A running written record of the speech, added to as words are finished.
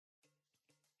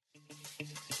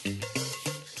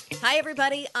Hi,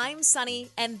 everybody. I'm Sunny,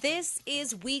 and this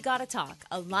is We Gotta Talk,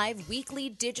 a live weekly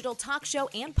digital talk show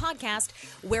and podcast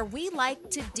where we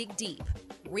like to dig deep.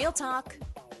 Real talk,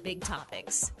 big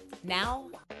topics. Now,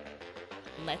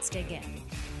 let's dig in.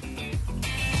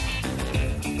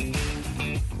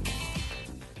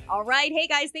 All right. Hey,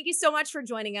 guys. Thank you so much for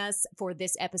joining us for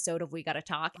this episode of We Gotta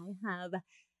Talk. I have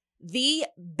the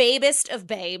babest of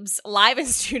babes live in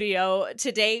studio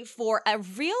today for a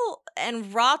real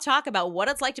and raw talk about what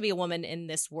it's like to be a woman in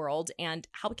this world and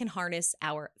how we can harness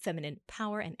our feminine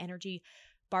power and energy.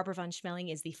 Barbara von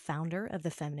Schmeling is the founder of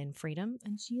the Feminine Freedom,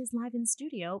 and she is live in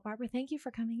studio. Barbara, thank you for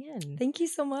coming in. Thank you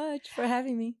so much for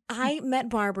having me. I met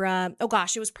Barbara,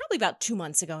 it was probably about 2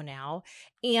 months ago now.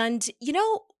 And, you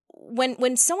know,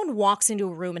 when someone walks into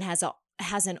a room and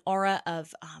has an aura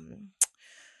of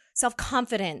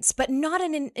self-confidence, but not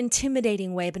in an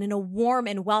intimidating way, but in a warm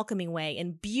and welcoming way,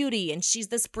 and beauty. And she's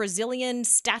this Brazilian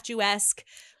statuesque,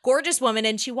 gorgeous woman.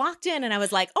 And she walked in and I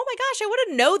was like, oh my gosh, I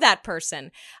wouldn't know that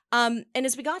person. And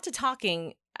as we got to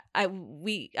talking, I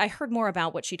heard more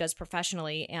about what she does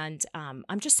professionally. And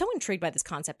I'm just so intrigued by this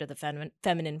concept of the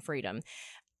feminine freedom.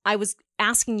 I was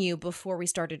asking you before we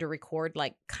started to record,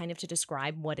 like kind of to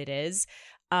describe what it is.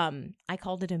 I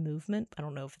called it a movement. I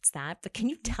don't know if it's that, but can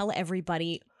you tell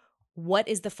everybody what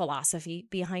is the philosophy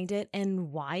behind it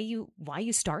and why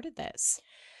you started this?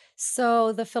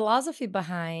 So the philosophy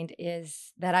behind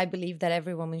is that I believe that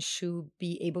every woman should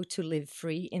be able to live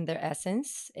free in their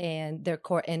essence, and their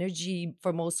core energy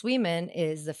for most women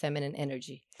is the feminine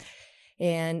energy.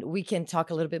 And we can talk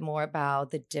a little bit more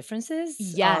about the differences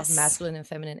of masculine and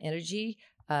feminine energy.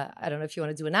 I don't know if you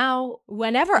want to do it now.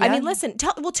 Whenever. Yeah. I mean, listen,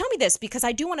 tell me this, because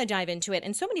I do want to dive into it.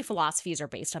 And so many philosophies are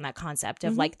based on that concept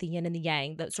of like the yin and the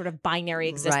yang, the sort of binary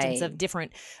existence of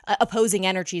different opposing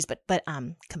energies, but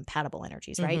compatible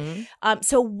energies, right?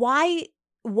 So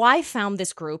why found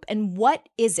this group, and what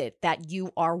is it that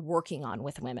you are working on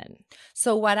with women?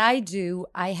 So what I do,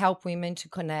 I help women to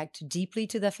connect deeply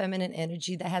to the feminine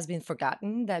energy that has been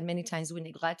forgotten, that many times we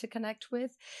neglect to connect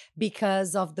with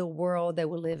because of the world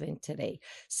that we live in today.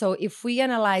 So if we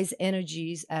analyze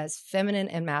energies as feminine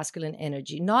and masculine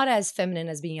energy, not as feminine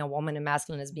as being a woman and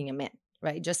masculine as being a man,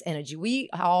 right? Just energy. We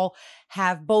all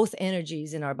have both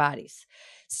energies in our bodies.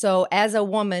 So as a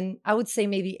woman, I would say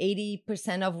maybe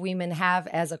 80% of women have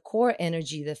as a core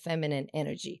energy the feminine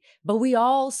energy, but we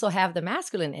also have the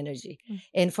masculine energy.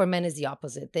 And for men is the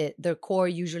opposite. Their core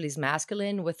usually is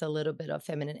masculine with a little bit of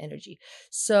feminine energy.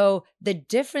 So the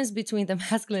difference between the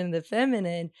masculine and the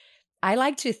feminine, I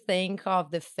like to think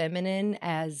of the feminine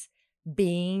as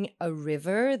being a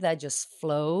river that just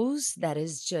flows, that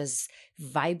is just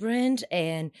vibrant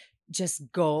and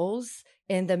just goes.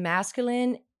 And the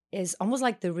masculine is almost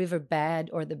like the riverbed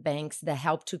or the banks that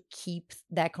help to keep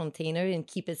that container and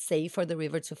keep it safe for the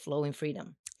river to flow in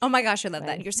freedom. Oh my gosh, I love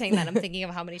that. You're saying that. I'm thinking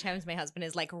of how many times my husband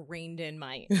has like reined in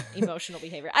my emotional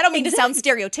behavior. I don't mean to sound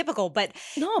stereotypical, but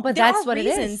no, but that's what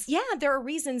reasons, it is. Yeah, there are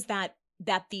reasons that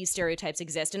these stereotypes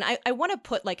exist. And I want to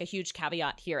put like a huge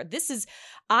caveat here.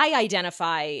 I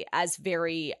identify as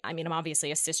I'm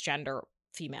obviously a cisgender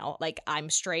female. Like I'm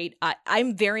straight.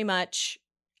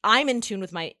 I'm in tune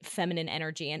with my feminine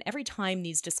energy. And every time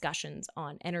these discussions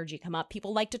on energy come up,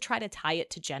 people like to try to tie it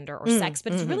to gender or sex,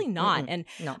 but it's really not. And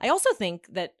no. I also think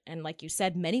that, and like you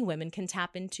said, many women can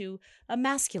tap into a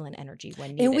masculine energy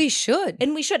when needed. And we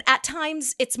should. At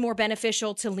times, it's more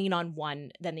beneficial to lean on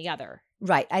one than the other.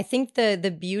 Right. I think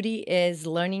the beauty is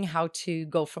learning how to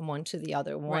go from one to the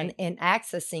other one and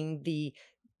accessing the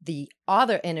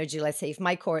other energy. Let's say if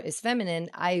my core is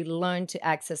feminine, I learn to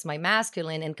access my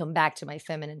masculine and come back to my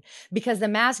feminine, because the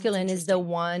masculine is the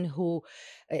one who,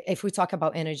 if we talk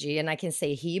about energy, and I can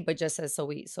say he, but just as so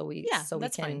we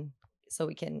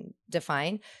can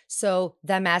define. So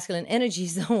that masculine energy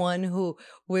is the one who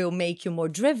will make you more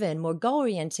driven, more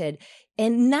goal-oriented.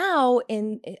 And now,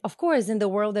 of course, in the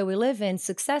world that we live in,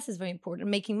 success is very important.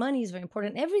 Making money is very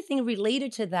important. Everything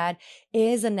related to that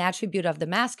is an attribute of the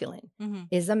masculine,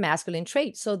 is a masculine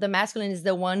trait. So the masculine is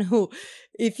the one who,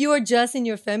 if you are just in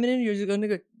your feminine, you're just going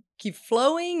to keep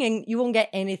flowing and you won't get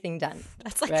anything done.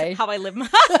 That's like how I live.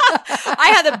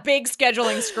 I had a big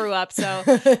scheduling screw up. So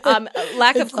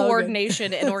lack of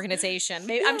coordination and organization.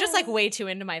 Maybe I'm just like way too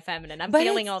into my feminine. I'm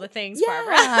feeling all the things,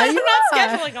 Barbara. I'm not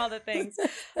scheduling all the things.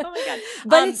 Oh my God.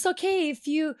 But it's okay if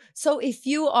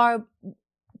you are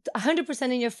 100%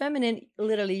 in your feminine,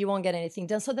 literally you won't get anything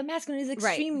done. So the masculine is Right.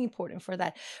 extremely important for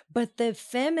that. But the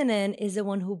feminine is the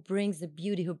one who brings the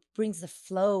beauty, who brings the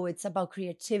flow. It's about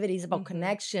creativity, it's about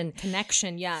connection.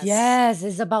 Connection, yes. Yes,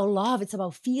 it's about love. It's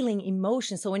about feeling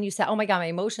emotion. So when you say, oh my God, my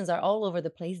emotions are all over the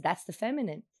place, that's the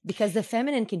feminine. Because the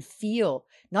feminine can feel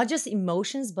not just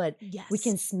emotions, but Yes. we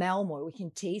can smell more, we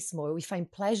can taste more, we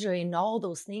find pleasure in all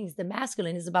those things. The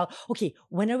masculine is about, okay,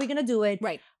 when are we going to do it?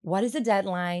 Right. What is the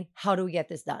deadline? How do we get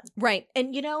this done? Right.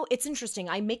 And it's interesting.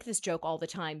 I make this joke all the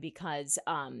time because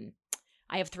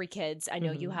I have 3 kids. I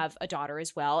know you have a daughter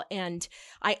as well. And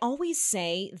I always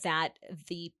say that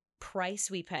the price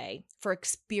we pay for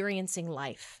experiencing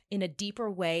life in a deeper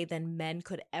way than men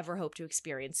could ever hope to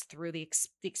experience through the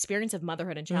experience of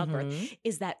motherhood and childbirth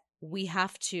is that we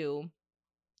have to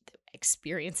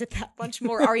experience it that much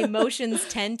more. Our emotions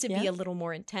tend to be a little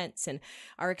more intense, and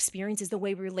our experiences, the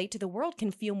way we relate to the world,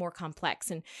 can feel more complex,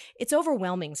 and it's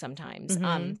overwhelming sometimes.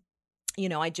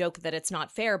 I joke that it's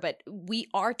not fair, but we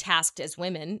are tasked as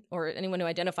women, or anyone who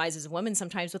identifies as a woman,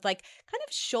 sometimes with kind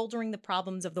of shouldering the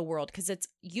problems of the world, because it's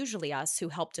usually us who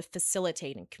help to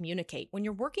facilitate and communicate. When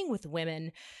you're working with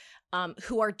women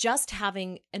who are just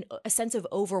having a sense of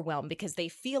overwhelm because they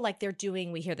feel like they're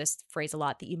doing, we hear this phrase a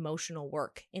lot, the emotional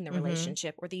work in the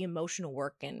relationship, or the emotional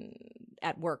work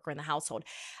at work or in the household.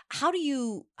 How do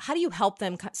you help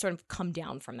them sort of come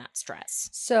down from that stress?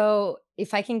 So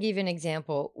if I can give you an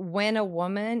example, when a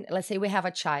woman, let's say we have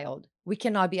a child, we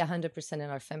cannot be 100% in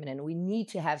our feminine. We need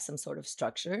to have some sort of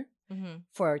structure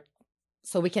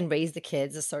so we can raise the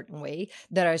kids a certain way.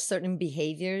 There are certain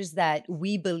behaviors that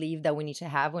we believe that we need to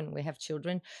have when we have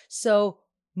children. So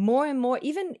more and more,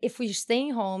 even if we're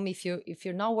staying home, if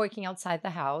you're not working outside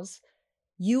the house,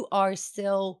 you are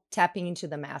still tapping into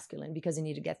the masculine because you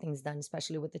need to get things done,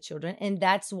 especially with the children. And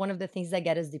that's one of the things that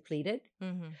get us depleted.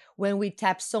 When we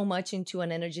tap so much into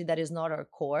an energy that is not our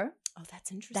core. Oh,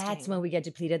 that's interesting. That's when we get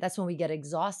depleted. That's when we get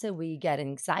exhausted. We get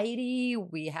anxiety.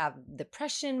 We have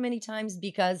depression many times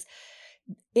because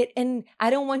and I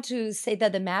don't want to say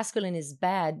that the masculine is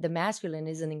bad. The masculine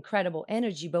is an incredible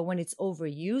energy, but when it's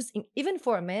overused, even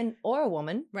for a man or a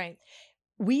woman, right,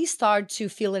 we start to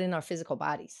feel it in our physical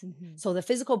bodies. So the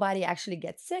physical body actually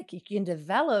gets sick. You can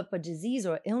develop a disease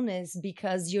or illness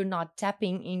because you're not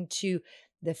tapping into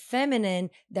the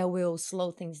feminine that will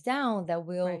slow things down, that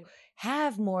will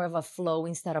have more of a flow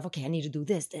instead of, okay, I need to do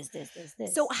this.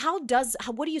 So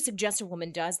what do you suggest a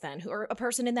woman does then, or a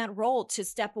person in that role, to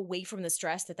step away from the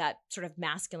stress that sort of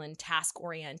masculine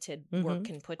task-oriented work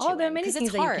can put you in? There are many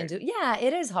things that you can do. Yeah,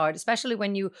 it is hard, especially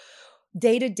when you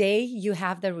day to day, you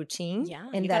have the routine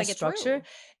and that structure,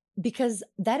 because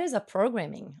that is a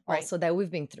programming also that we've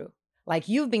been through. Like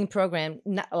you've been programmed,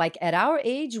 like at our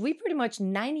age, we pretty much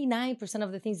 99%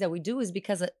 of the things that we do is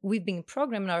because we've been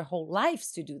programmed our whole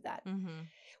lives to do that.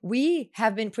 We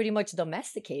have been pretty much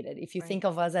domesticated. If you think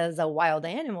of us as a wild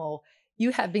animal,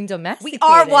 you have been domesticated. We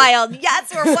are wild.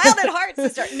 Yes, we're wild at heart,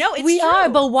 sister. No, it's we true. are,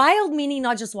 but wild meaning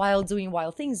not just wild doing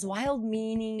wild things. Wild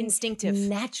meaning instinctive,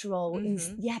 natural,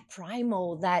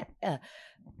 primal.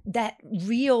 That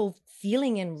real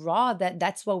feeling and raw.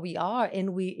 That's what we are.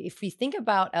 And if we think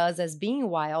about us as being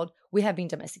wild, we have been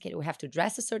domesticated. We have to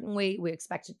dress a certain way. We're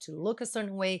expected to look a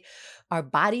certain way. Our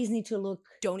bodies need to look.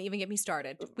 Don't even get me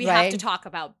started. We have to talk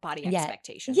about body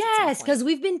expectations. Yes, because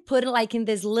we've been put in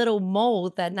this little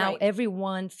mold that now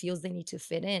everyone feels they need to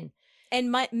fit in. And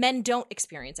men don't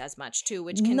experience as much too,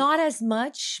 which can... Not as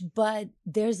much, but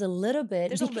there's a little bit.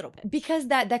 There's a little bit. Because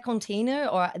that container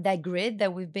or that grid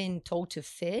that we've been told to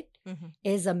fit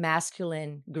is a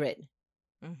masculine grid.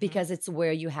 Because it's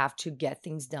where you have to get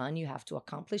things done, you have to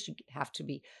accomplish, you have to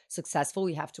be successful,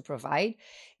 you have to provide.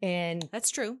 And that's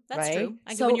true. That's true.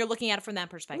 When you're looking at it from that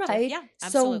perspective. Yeah,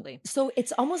 absolutely. So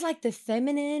it's almost like the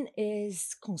feminine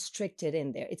is constricted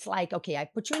in there. It's like, okay, I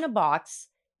put you in a box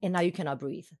and now you cannot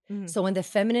breathe. So when the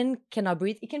feminine cannot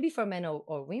breathe, it can be for men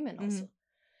or women also.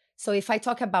 So if I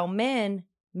talk about men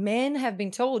have been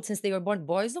told since they were born,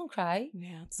 boys don't cry.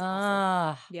 Yeah, it's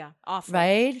awful. Yeah, awful.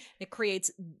 Right? It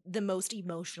creates the most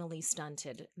emotionally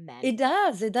stunted men. It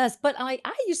does. But I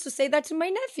used to say that to my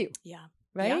nephew. Yeah.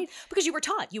 Right? Yeah. Because you were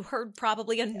taught. You heard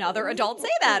probably another adult say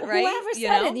that, right? Whoever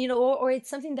said it, or it's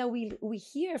something that we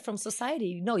hear from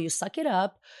society. No, you suck it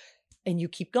up. And you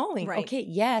keep going. Right. Okay,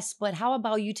 yes, but how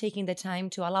about you taking the time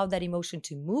to allow that emotion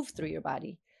to move through your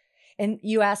body? And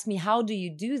you ask me, how do you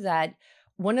do that?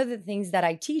 One of the things that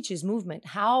I teach is movement.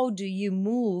 How do you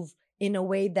move in a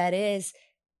way that is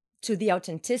to the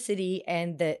authenticity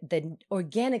and the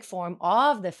organic form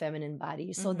of the feminine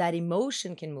body so that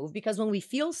emotion can move? Because when we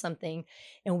feel something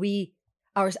and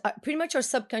pretty much our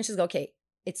subconscious go, okay,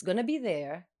 it's going to be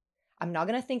there. I'm not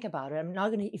going to think about it. I'm not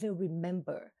going to even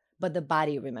remember, but the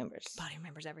body remembers. Body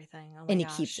remembers everything. Oh my And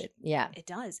gosh. it keeps it. Yeah. It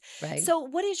does. Right. So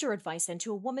what is your advice then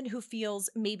to a woman who feels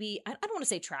maybe, I don't want to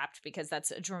say trapped because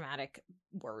that's a dramatic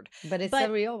word. But it's a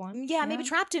real one. Yeah, maybe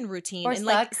trapped in routine Or and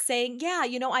stuck. like saying, yeah,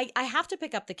 you know, I have to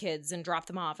pick up the kids and drop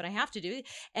them off and I have to do it.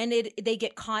 And they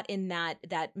get caught in that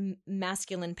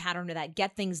masculine pattern or that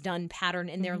get things done pattern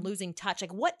and they're losing touch.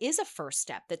 Like what is a first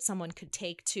step that someone could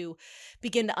take to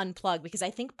begin to unplug? Because I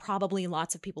think probably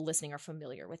lots of people listening are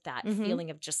familiar with that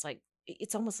feeling of just like,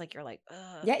 it's almost like you're like,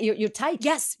 ugh. Yeah, you're tight.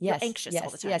 Yes, you're anxious all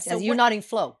the time. Yes, so you're not in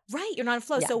flow. Right, you're not in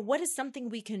flow. Yeah. So what is something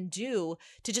we can do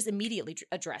to just immediately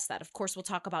address that? Of course, we'll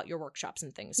talk about your workshops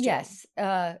and things too. Yes,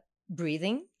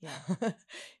 breathing. Yeah.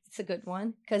 It's a good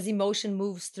one because emotion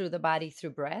moves through the body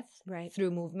through breath, right, through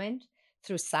movement,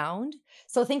 through sound.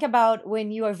 So think about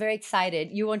when you are very excited,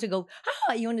 you want to go,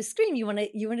 you want to scream, you want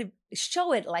to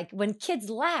show it. Like when kids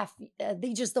laugh,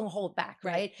 they just don't hold back,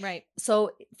 right? Right.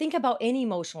 So think about any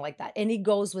emotion like that. And it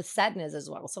goes with sadness as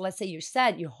well. So let's say you're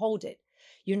sad, you hold it.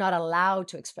 You're not allowed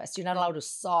to express. You're not allowed to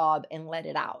sob and let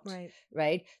it out.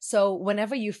 Right. So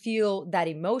whenever you feel that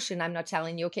emotion, I'm not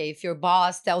telling you, okay, if your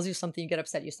boss tells you something, you get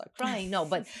upset, you start crying. No,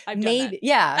 but maybe,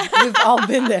 we've all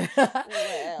been there.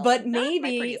 Well, but not my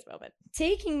maybe prettiest moment.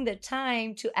 Taking the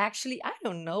time to actually, I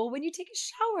don't know, when you take a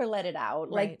shower, let it out.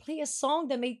 Like play a song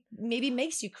that maybe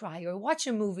makes you cry, or watch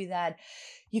a movie that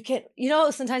you can,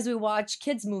 sometimes we watch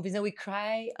kids movies and we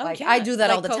cry. I do that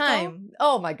all the time.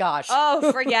 Oh my gosh.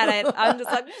 Oh, forget it. I'm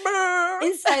just like,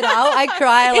 Inside Out, I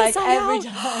cry like every Out.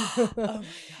 time. Oh my gosh.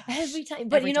 Every time.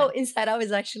 But Inside Out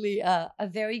is actually a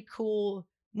very cool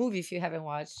movie if you haven't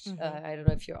watched. I don't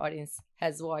know if your audience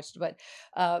has watched, but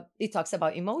it talks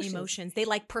about emotions. They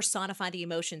like personify the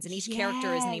emotions, and each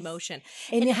character is an emotion.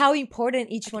 And how important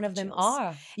each one of them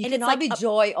are. You cannot like be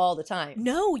joy all the time.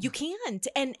 No, you can't.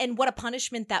 And what a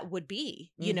punishment that would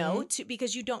be, you know,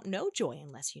 because you don't know joy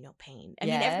unless you know pain. I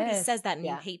mean, everybody says that, and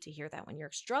you hate to hear that when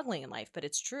you're struggling in life, but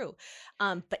it's true.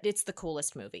 But it's the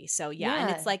coolest movie. So and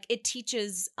it's like it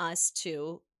teaches us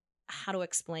to how to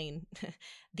explain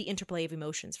the interplay of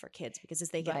emotions for kids, because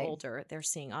as they get older, they're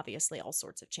seeing obviously all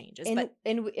sorts of changes.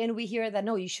 And we hear that,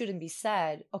 no, you shouldn't be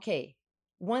sad. Okay.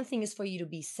 One thing is for you to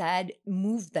be sad,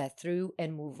 move that through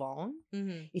and move on.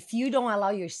 If you don't allow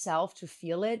yourself to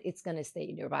feel it, it's going to stay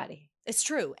in your body. It's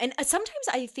true. And sometimes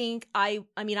I think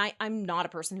I'm not a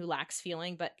person who lacks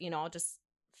feeling, but I'll just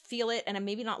feel it, and I'm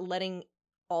maybe not letting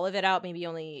all of it out, maybe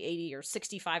only 80 or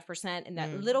 65%. And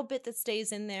that little bit that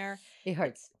stays in there, it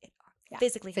hurts.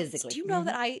 Physically. Do you know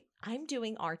that I'm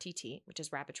doing RTT, which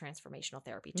is rapid transformational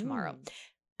therapy, tomorrow?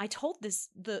 I told this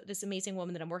amazing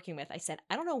woman that I'm working with, I said,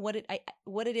 I don't know what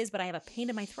it is, but I have a pain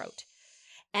in my throat.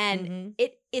 And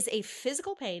it is a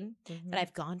physical pain that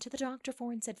I've gone to the doctor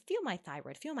for and said, feel my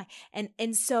thyroid, feel my,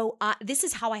 and so this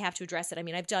is how I have to address it. I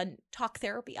mean, I've done talk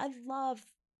therapy. I love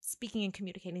speaking and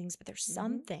communicating things, but there's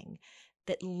something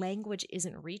that language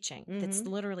isn't reaching that's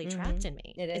literally trapped in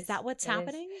me. Is that what's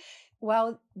happening?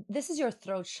 Well, this is your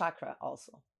throat chakra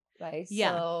also, right?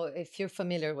 Yeah. So if you're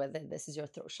familiar with it, this is your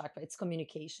throat chakra. It's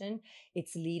communication,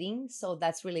 it's leading. So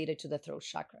that's related to the throat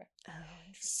chakra. Oh,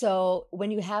 so when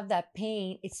you have that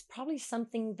pain, it's probably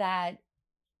something that,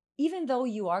 even though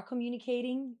you are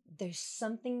communicating, there's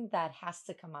something that has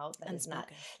to come out that is not.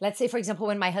 Let's say, for example,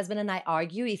 when my husband and I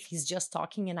argue, if he's just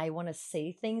talking and I want to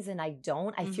say things and I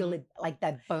don't, I feel it like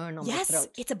that burn on my throat. Yes,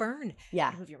 it's a burn.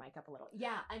 Yeah. Move your mic up a little.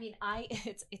 Yeah, I mean,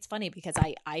 it's funny because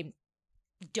I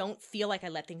don't feel like I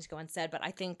let things go unsaid, but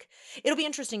I think it'll be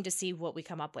interesting to see what we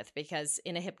come up with, because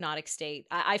in a hypnotic state,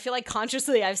 I feel like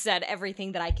consciously I've said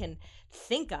everything that I can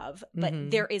think of,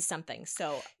 but there is something.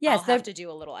 So I'll have to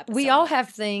do a little episode. We all have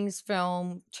things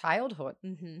from childhood.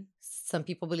 Some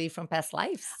people believe from past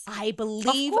lives. I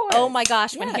believe. Oh my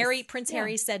gosh. When Prince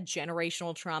Harry said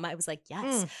generational trauma, I was like,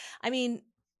 yes. I mean,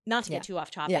 not to get too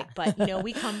off topic, but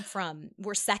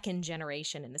we're second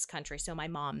generation in this country. So my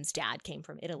mom's dad came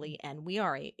from Italy, and we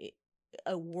are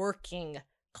a working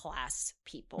class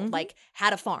people, like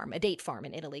had a date farm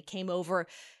in Italy, came over,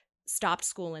 stopped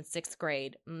school in 6th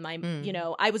grade.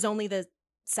 I was only the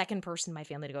second person in my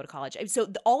family to go to college.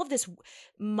 So all of this,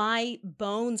 my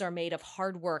bones are made of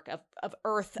hard work, of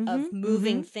earth, of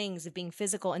moving things, of being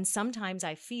physical. And sometimes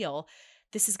I feel,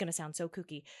 this is going to sound so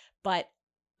kooky, but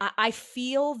I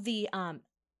feel the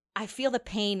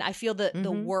pain. I feel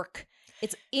the work.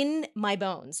 It's in my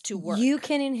bones to work. You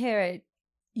can inherit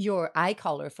your eye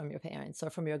color from your parents, or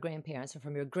from your grandparents, or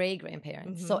from your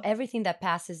great-grandparents. So everything that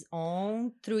passes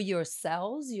on through your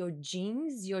cells, your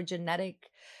genes, your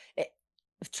genetic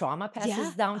trauma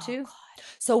passes down too. God.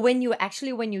 So when you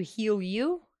heal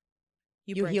you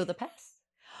heal the past.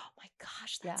 Oh my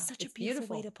Gosh, Yeah, that's such a it's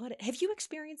beautiful way beautiful. to put it. Have you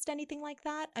experienced anything like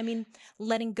that? I mean,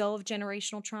 letting go of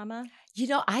generational trauma?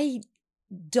 I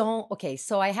don't. Okay,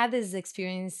 so I had this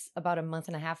experience about a month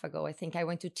and a half ago. I think I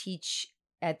went to teach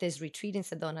at this retreat in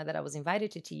Sedona that I was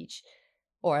invited to teach,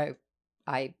 or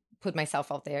I put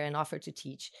myself out there and offered to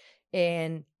teach.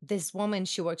 And this woman,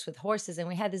 she works with horses, and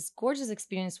we had this gorgeous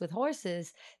experience with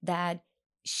horses that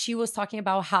she was talking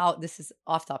about how this is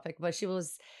off topic, but she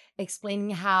was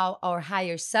explaining how our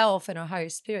higher self and our higher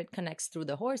spirit connects through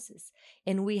the horses.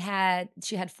 And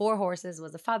she had 4 horses,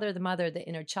 was the father, the mother, the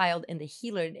inner child, and the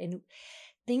healer. And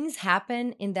things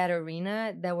happen in that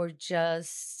arena that were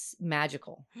just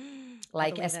magical, I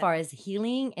like believe as it. far as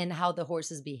healing and how the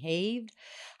horses behaved,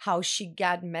 how she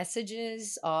got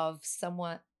messages of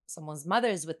someone's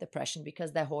mother's with depression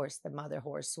because the mother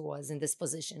horse was in this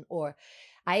position. Or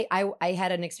I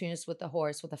had an experience with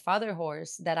with a father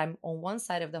horse, that I'm on one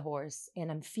side of the horse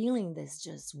and I'm feeling this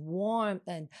just warmth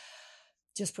and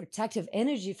just protective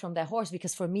energy from that horse,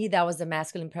 because for me that was the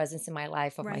masculine presence in my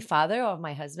life of my Right. father, of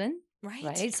my husband. Right.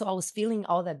 Right. So I was feeling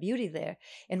all that beauty there.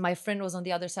 And my friend was on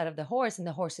the other side of the horse, and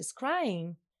the horse is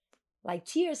crying, like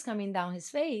tears coming down his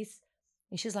face.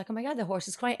 And she's like, "Oh my God, the horse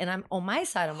is crying." And I'm on my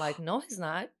side. I'm like, "No, he's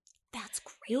not." That's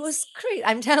crazy. It was crazy.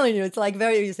 I'm telling you, it's like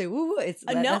you say, "Ooh," it's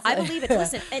No, that's I believe it.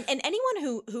 Listen, and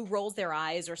anyone who rolls their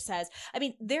eyes or says, I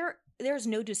mean, there's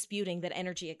no disputing that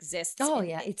energy exists. Oh in,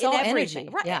 yeah, it's in all everything.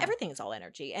 energy. Right? Yeah. Everything is all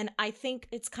energy, and I think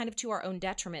it's kind of to our own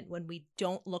detriment when we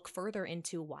don't look further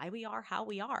into why we are how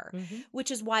we are. Mhm.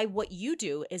 Which is why what you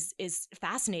do is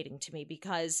fascinating to me,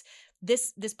 because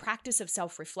this practice of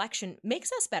self-reflection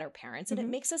makes us better parents, and it Mhm.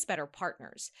 makes us better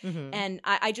partners. Mhm. And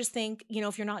I just think,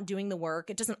 if you're not doing the work,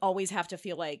 it doesn't always have to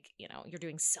feel like, you're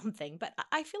doing something. But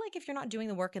I feel like if you're not doing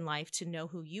the work in life to know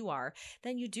who you are,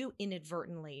 then you do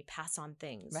inadvertently pass on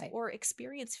things Right. or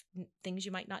experience things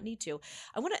you might not need to.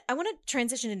 I want to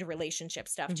transition into relationship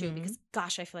stuff too, Mhm. because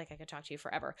gosh, I feel like I could talk to you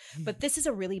forever. But this is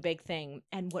a really big thing,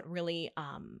 and what really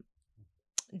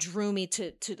drew me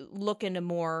to look into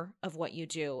more of what you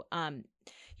do.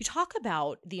 You talk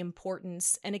about the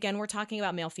importance, and again, we're talking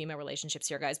about male-female relationships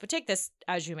here, guys, but take this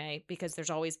as you may, because there's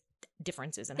always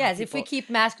differences in how Yes, if we people. keep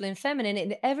masculine and feminine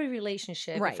in every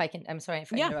relationship, Right. I'm sorry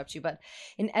if I Yeah. interrupt you, but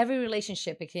in every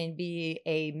relationship, it can be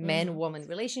a man-woman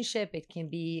relationship, it can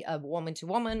be a woman to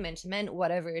woman, man to man,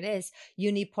 whatever it is,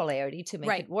 you need polarity to make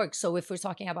Right. it work. So if we're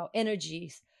talking about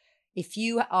energies, if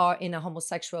you are in a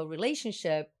homosexual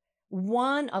relationship,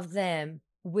 one of them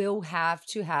will have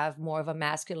to have more of a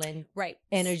masculine Right.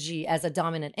 energy as a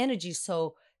dominant energy,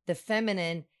 so the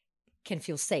feminine can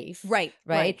feel safe. Right.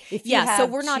 If you Yeah. So have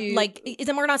we're not to, like,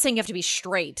 we're not saying you have to be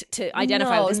straight to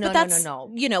identify with this, but that's,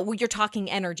 no. you're talking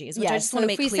energies, which I just want to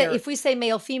make clear. If we say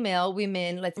male, female,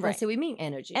 women, let's Right. say we mean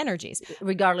energy. Energies.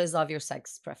 Regardless of your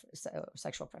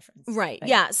sexual preference. Right.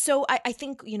 Yeah. So I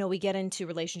think, we get into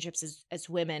relationships as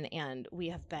women, and we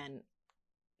have been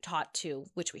taught to,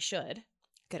 which we should,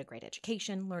 get a great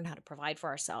education, learn how to provide for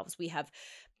ourselves. We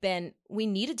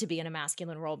needed to be in a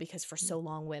masculine role because for so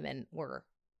long women were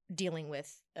dealing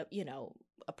with,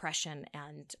 oppression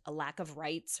and a lack of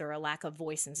rights or a lack of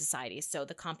voice in society. So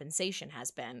the compensation has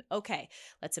been, okay,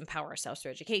 let's empower ourselves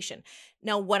through education.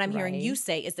 Now, what I'm hearing you Right.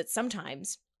 say is that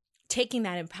sometimes taking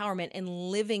that empowerment and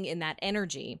living in that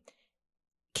energy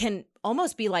can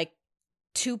almost be like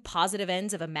two positive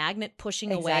ends of a magnet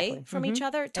pushing away Exactly. from Mhm. each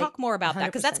other. Talk more about that,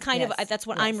 because that's 100%. kind of Yes. that's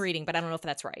what I'm Yes. reading, but I don't know if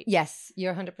that's right. Yes,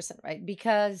 you're 100% right.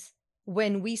 Because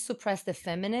when we suppress the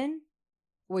feminine,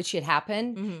 which it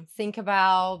happened, Mhm. think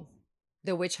about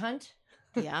the witch hunt.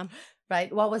 Yeah.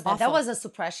 Right? What was that? That Awful. was a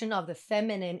suppression of the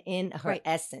feminine in her Right.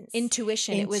 essence.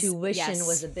 Intuition. Intuition was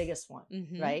yes. the biggest one,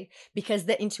 Mhm. right? Because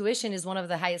the intuition is one of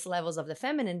the highest levels of the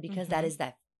feminine, because that Mhm. is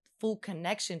that full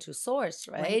connection to source,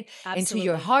 right? Right. And to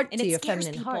your Absolutely. heart, And to it your scares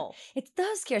feminine people. heart. It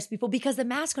does scare people, because the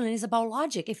masculine is about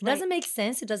logic. If it Right. doesn't make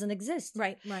sense, it doesn't exist.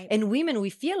 Right. Right. And women,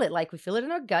 we feel it. Like we feel it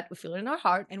in our gut, we feel it in our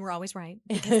heart. And we're always right.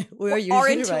 We're our usually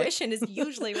right. intuition is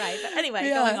usually right. But anyway,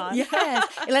 going on. Yes.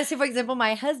 And let's say, for example,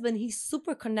 my husband, he's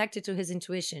super connected to his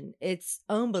intuition. It's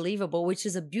unbelievable, which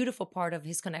is a beautiful part of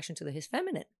his connection to his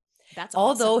feminine. That's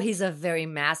Although awesome. he's a very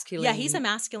masculine. Yeah, he's a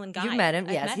masculine guy. You've met him.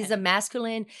 I've Yes. met He's him. a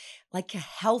masculine, like a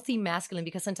healthy masculine,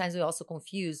 because sometimes we also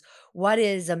confuse what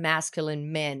is a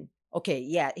masculine man. Okay,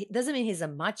 yeah. It doesn't mean he's a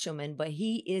macho man, but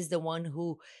he is the one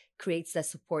who creates the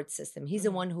support system. He's the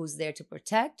Mhm. one who's there to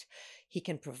protect. He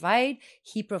can provide.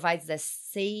 He provides the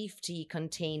safety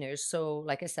containers. So,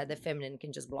 like I said, the feminine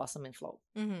can just blossom and flow,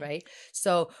 Mhm. right?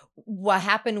 So, what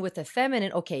happened with the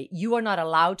feminine? Okay, you are not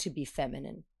allowed to be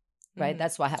feminine. Right. Mhm.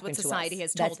 That's what That's happened what to society us.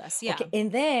 has told us. Yeah. Okay.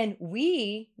 And then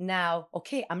we now,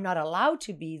 okay, I'm not allowed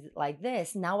to be like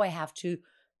this. Now I have to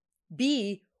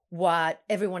be what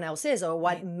everyone else is or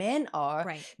what Right. men are,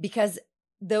 Right. because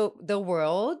the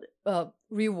world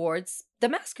rewards the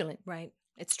masculine. Right.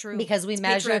 It's true. Because we It's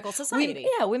measure patriarchal society.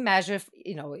 we measure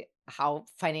how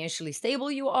financially stable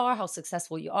you are, how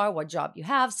successful you are, what job you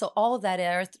have. So all of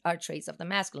that are traits of the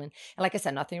masculine. And like I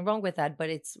said, nothing wrong with that, but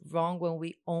it's wrong when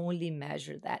we only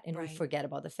measure that and we Right. forget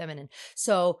about the feminine.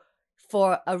 So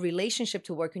for a relationship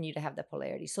to work, we need to have the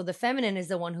polarity. So the feminine is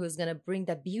the one who is going to bring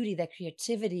that beauty, that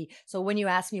creativity. So when you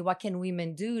ask me what can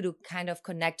women do to kind of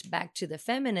connect back to the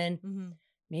feminine, Mhm.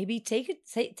 maybe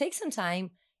take some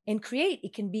time and create.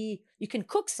 It can be, you can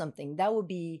cook something, that would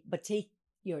be, but take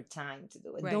your time to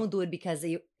do it. Right. Don't do it because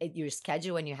your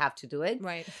schedule and you have to do it.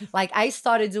 Right. Like I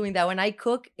started doing that when I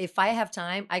cook. If I have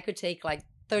time, I could take like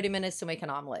 30 minutes to make an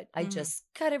omelet. I just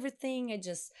cut everything. I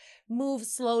just move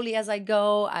slowly as I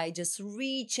go. I just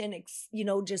reach and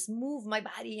just move my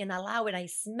body and allow it. I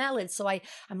smell it. So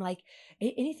I'm like,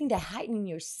 anything that heightens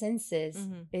your senses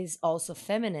is also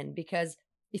feminine. Because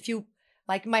if you,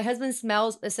 like, my husband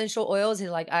smells essential oils. He's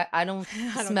like, I don't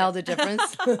smell the difference.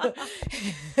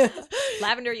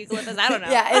 Lavender, eucalyptus, I don't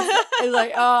know. Yeah, it's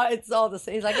like, it's all the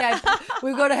same. He's like, yeah,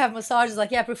 we go to have massages.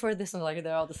 Like, yeah, I prefer this one. Like,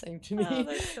 they're all the same to me. Oh,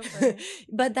 that's so funny.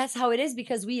 But that's how it is,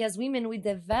 because we as women, we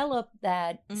develop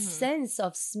that sense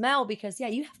of smell, because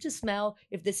you have to smell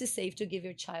if this is safe to give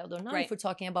your child or not. Right. If we're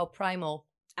talking about primal.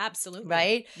 Absolutely.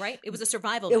 Right? Right. It was a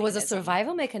survival It mechanism. was a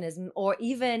survival mechanism. Or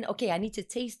even, okay, I need to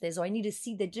taste this, or I need to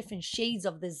see the different shades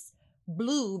of this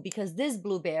blue, because this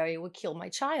blueberry will kill my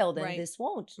child and this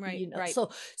won't. Right. Right.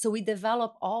 So we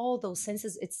develop all those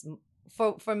senses. It's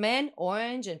for men,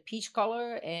 orange and peach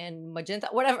color and magenta,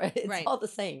 whatever. It's all the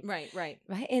same. Right. Right.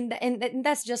 Right. And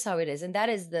that's just how it is. And that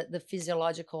is the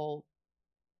physiological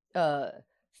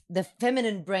the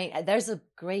feminine brain. There's a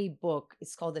great book.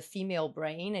 It's called The Female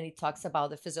Brain, and it talks about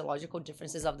the physiological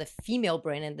differences of the female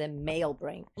brain and the male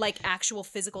brain. Like actual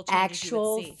physical changes.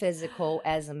 Actual physical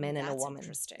as a man and a woman.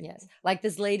 Interesting. Yes. Like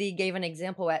this lady gave an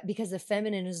example because the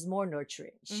feminine is more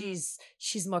nurturing. She's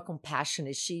more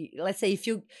compassionate. Let's say if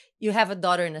you have a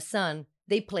daughter and a son,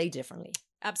 they play differently.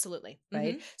 Absolutely.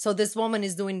 Right. So this woman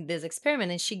is doing this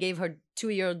experiment, and she gave her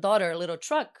 2-year-old daughter a little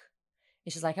truck.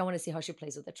 And she's like, I want to see how she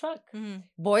plays with the truck.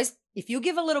 Boys, if you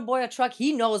give a little boy a truck,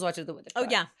 he knows what to do with the truck.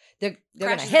 Oh, yeah. They're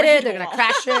going to hit it. They're going to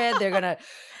crash it. They're going to,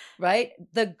 right?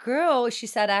 The girl, she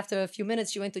said after a few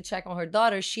minutes, she went to check on her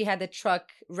daughter. She had the truck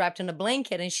wrapped in a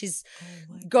blanket, and she's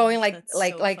going like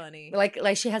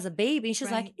she has a baby. And she's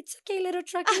like, it's okay, little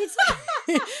truck. It's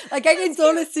okay. Like, I can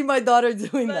totally see my daughter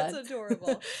doing that. That's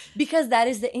adorable. Because that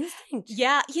is the instinct.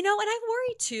 Yeah. And I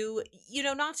worry too,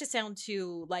 not to sound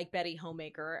too like Betty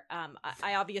Homemaker.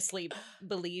 I obviously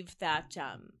believe that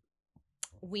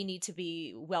we need to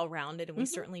be well-rounded, and we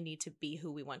certainly need to be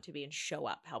who we want to be and show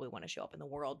up how we want to show up in the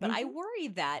world. But I worry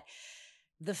that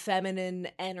the feminine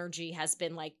energy has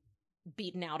been like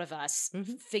beaten out of us,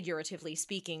 figuratively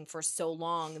speaking, for so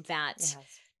long that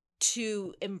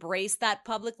to embrace that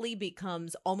publicly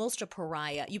becomes almost a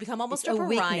pariah. You become almost a pariah.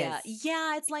 Weakness.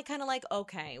 Yeah, it's like kind of like,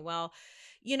 okay, well,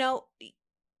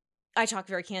 I talk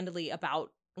very candidly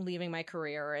about leaving my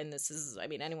career, and this is,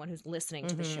 anyone who's listening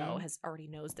to the show has already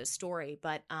knows this story,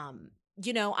 but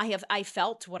I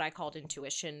felt what I called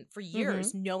intuition for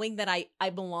years, knowing that I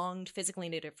belonged physically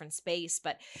in a different space,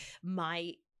 but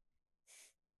my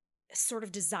sort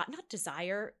of not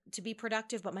desire to be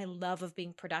productive, but my love of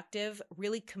being productive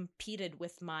really competed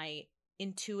with my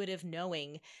intuitive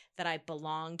knowing that I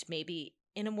belonged maybe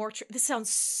in a more this sounds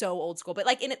so old school, but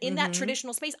like in that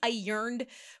traditional space. I yearned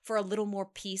for a little more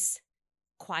peace,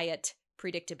 quiet,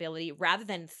 predictability, rather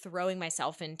than throwing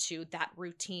myself into that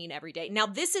routine every day. Now,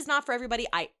 this is not for everybody.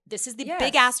 This is the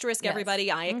big asterisk,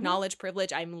 everybody. I acknowledge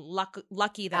privilege. I'm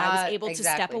lucky that I was able to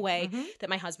step away, that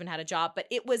my husband had a job. But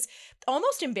it was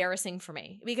almost embarrassing for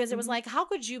me, because it was like, how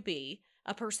could you be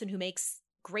a person who makes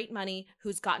great money,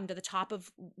 who's gotten to the top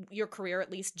of your career, at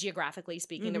least geographically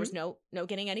speaking? There was no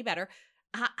getting any better.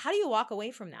 How do you walk away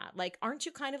from that? Like, aren't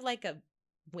you kind of like a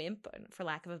wimp, for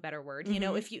lack of a better word,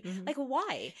 if you like,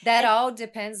 why? That all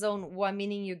depends on what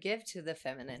meaning you give to the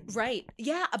feminine. Right.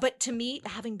 Yeah. But to me,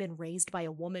 having been raised by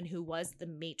a woman who was the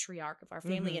matriarch of our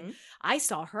family, and I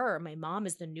saw my mom,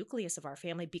 as the nucleus of our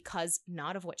family, because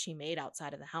not of what she made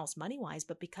outside of the house money wise,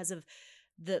 but because of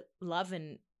the love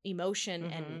and emotion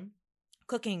and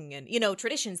cooking and,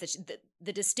 traditions, that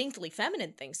the distinctly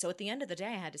feminine things. So at the end of the day,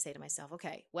 I had to say to myself,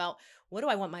 okay, well, what do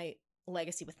I want my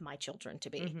legacy with my children to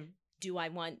be? Do I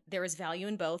want, there is value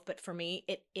in both, but for me,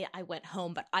 I went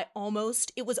home, but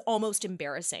it was almost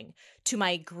embarrassing to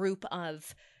my group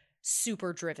of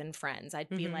super driven friends. I'd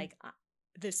be like,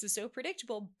 this is so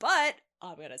predictable, but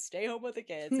I'm going to stay home with the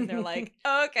kids. And they're like,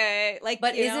 okay. Like,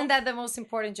 But you isn't know? that the most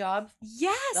important job?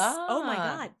 Yes. Oh my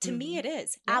Ah. God. To me, it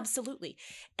is. Yeah. Absolutely.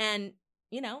 And,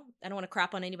 you know, I don't want to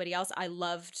crap on anybody else. I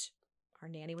loved our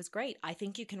nanny was great. I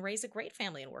think you can raise a great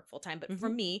family and work full time. But for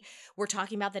me, we're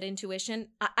talking about that intuition.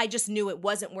 I just knew it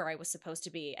wasn't where I was supposed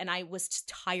to be. And I was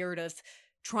tired of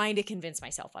trying to convince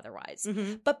myself otherwise.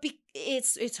 But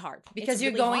it's hard. Because It's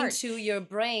you're really going hard. to your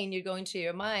brain, you're going to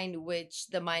your mind, which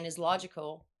the mind is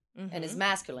logical and is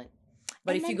masculine.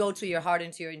 But And if you then- go to your heart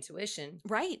and to your intuition.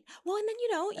 Right. Well, and then,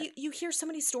 you know, you hear so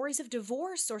many stories of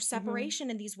divorce or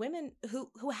separation and these women who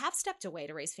have stepped away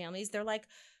to raise families. They're like,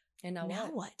 And now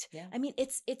what? Yeah. I mean,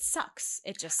 it sucks.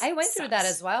 It just I went through that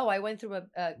sucks. as well. I went through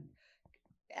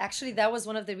actually, that was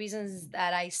one of the reasons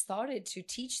that I started to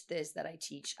teach this, that I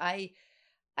teach.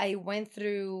 I went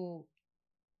through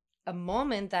a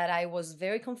moment that I was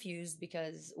very confused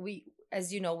because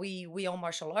as you know, we own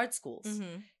martial arts schools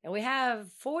and we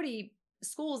have 40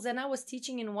 schools, and I was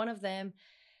teaching in one of them.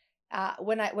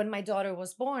 When my daughter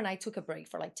was born, I took a break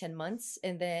for like 10 months.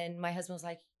 And then my husband was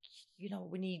like, you know,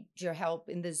 we need your help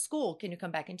in this school. Can you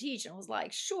come back and teach? And I was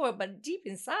like, sure. But deep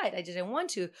inside, I didn't want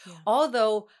to. Yeah.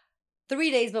 Although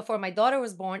 3 days before my daughter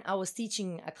was born, I was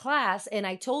teaching a class and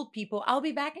I told people I'll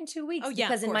be back in 2 weeks. Oh, yeah,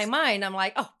 because of in my course. mind, I'm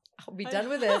like, oh, I'll be done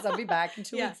with this. I'll be back in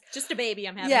 2 Yeah, weeks. just a baby.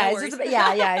 I'm having Yeah, no it's worries. just,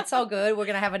 yeah, it's all good. We're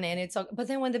gonna have a nanny. It's all. But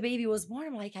then when the baby was born,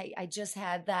 I'm like, I just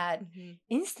had that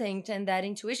instinct and that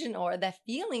intuition or that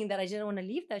feeling that I didn't want to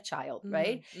leave that child,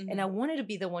 right? And I wanted to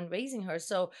be the one raising her.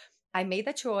 So I made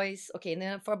that choice. Okay, and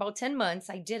then for about 10 months,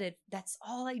 I did it. That's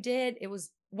all I did. It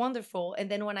was wonderful. And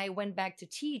then when I went back to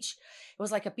teach, it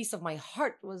was like a piece of my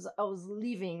heart I was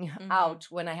leaving out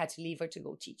when I had to leave her to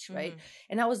go teach, right?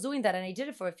 And I was doing that, and I did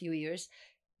it for a few years.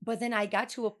 But then I got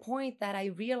to a point that I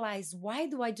realized, why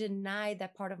do I deny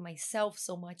that part of myself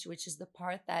so much, which is the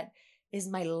part that is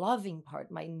my loving part,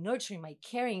 my nurturing, my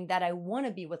caring, that I want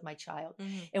to be with my child.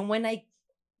 And when I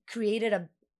created a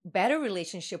better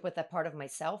relationship with that part of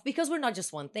myself, because we're not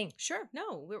just one thing. Sure.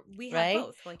 No, we have Right?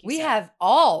 both. Like you We said. have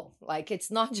all, like, it's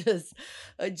not just,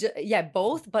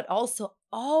 both, but also,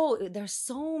 there's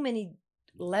so many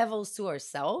levels to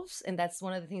ourselves. And that's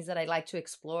one of the things that I like to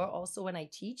explore also when I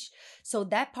teach. So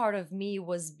that part of me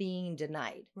was being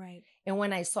denied. Right. And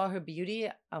when I saw her beauty,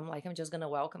 I'm like, I'm just going to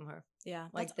welcome her. Yeah.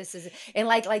 Like, this is it. And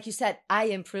like you said, I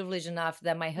am privileged enough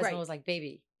that my husband Right. was like,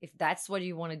 baby, if that's what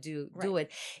you want to do, do Right.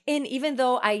 it. And even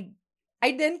though I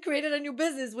then created a new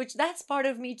business, which that's part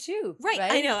of me too. Right.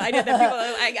 I know that people,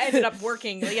 I ended up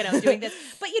working, doing this,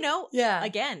 but Yeah.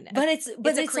 again, But it's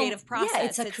a creative process. Yeah,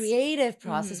 it's a creative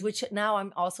process, Mhm. which now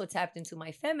I'm also tapped into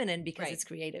my feminine because Right. it's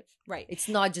creative. right. It's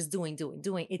not just doing.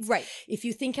 It's Right. if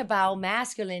you think about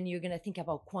masculine, you're gonna think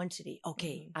about quantity.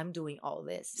 Okay, Mhm. I'm doing all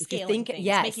this. If you Scaling think, things,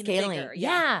 yeah, making them scaling. bigger.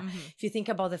 Yeah. Mhm. If you think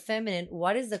about the feminine,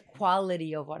 what is the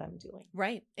quality of what I'm doing?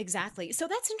 Right. Exactly. So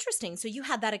that's interesting. So you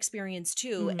had that experience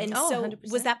too. Mhm. And Oh, so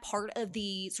 100%. was that part of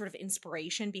the sort of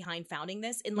inspiration behind founding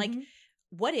this? And like, Mhm.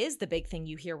 what is the big thing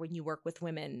you hear when you work with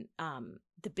women?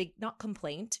 The big, not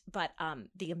complaint, but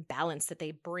the imbalance that they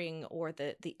bring or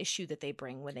the issue that they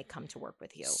bring when they come to work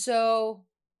with you. So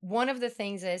one of the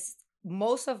things is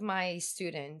most of my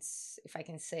students, if I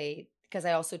can say, because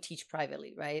I also teach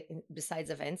privately, right? And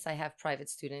besides events, I have private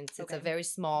students. It's a Okay. very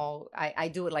small, I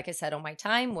do it, like I said, on my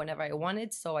time, whenever I want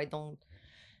it. So I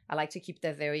like to keep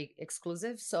that very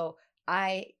exclusive. So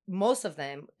most of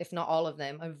them, if not all of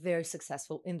them, are very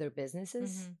successful in their businesses,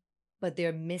 Mhm. but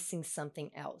they're missing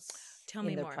something else Tell in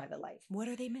me their more. private life. What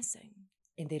are they missing?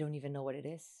 And they don't even know what it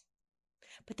is.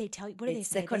 But they tell you, what do It's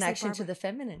they say? the connection They say, to the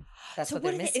feminine. That's so what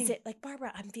what they're are missing. Is it like,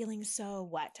 Barbara, I'm feeling so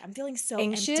what? I'm feeling so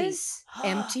Anxious,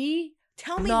 empty.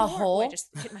 Tell me not more. whole. Oh, I just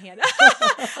hit my hand.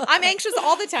 I'm anxious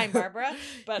all the time, Barbara.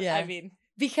 But Yeah. I mean,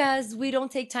 Because we don't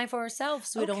take time for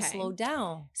ourselves. We don't Okay. slow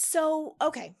down. so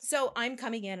I'm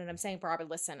coming in and I'm saying, Barbara,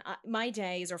 listen, my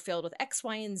days are filled with X,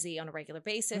 Y, and Z on a regular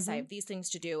basis. I Mhm. have these things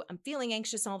to do. I'm feeling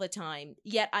anxious all the time.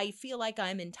 Yet I feel like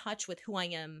I'm in touch with who I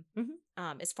am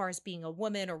Mhm. as far as being a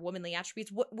woman or womanly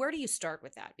attributes. Where do you start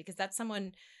with that? Because that's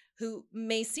someone who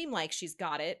may seem like she's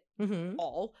got it Mhm.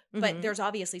 all, but Mhm. there's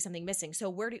obviously something missing. So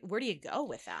where do you go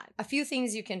with that? A few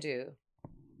things you can do.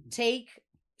 Take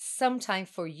some time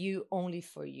for you, only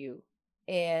for you.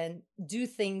 And do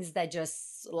things that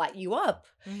just light you up.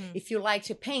 Mhm. If you like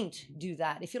to paint, do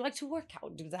that. If you like to work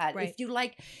out, do that. Right. If you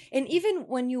like, and even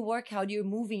when you work out, you're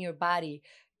moving your body.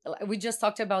 We just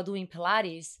talked about doing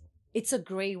Pilates. It's a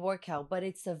great workout, but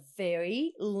it's a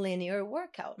very linear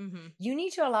workout. Mhm. You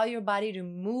need to allow your body to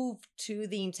move to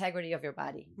the integrity of your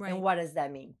body. Right. And what does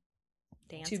that mean?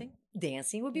 Dancing.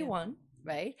 Dancing would be Yeah. one,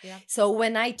 right? Yeah. So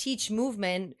when I teach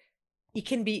movement, it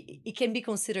can be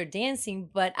considered dancing,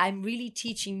 but I'm really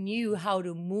teaching you how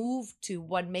to move to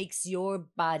what makes your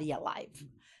body alive.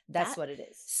 That's what it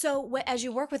is. So as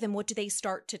you work with them, what do they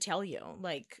start to tell you?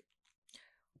 Like,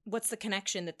 what's the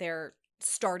connection that they're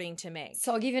starting to make?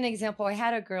 So I'll give you an example. I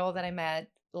had a girl that I met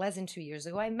less than 2 years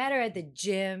ago. I met her at the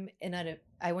gym, and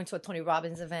I went to a Tony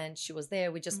Robbins event. She was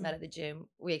there. We just met at the gym.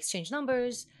 We exchanged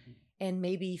numbers, and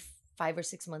maybe 5 or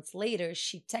 6 months later,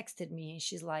 she texted me, and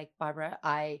she's like, Barbara,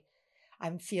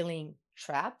 I'm feeling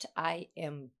trapped. I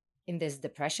am in this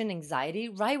depression, anxiety,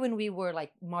 right when we were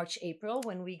like March, April,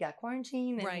 when we got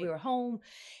quarantined and we were home.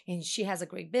 And she has a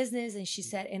great business. And she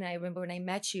said, and I remember when I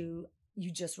met you,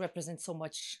 you just represent so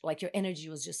much, like your energy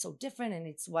was just so different. And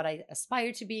it's what I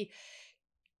aspire to be.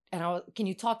 And can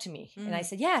you talk to me? And I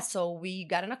said, yeah. So we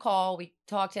got on a call, we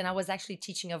talked, and I was actually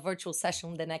teaching a virtual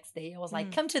session the next day. I was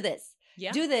like, come to this,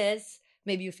 do this.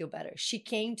 Maybe you feel better. She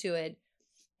came to it,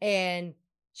 and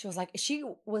she was like, she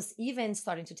was even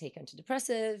starting to take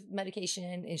antidepressive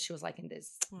medication, and she was like in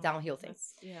this downhill thing.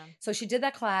 So she did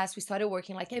that class. We started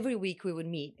working, like every week we would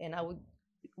meet, and I would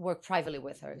work privately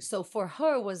with her. So for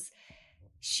her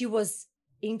she was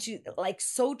into, like,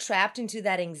 so trapped into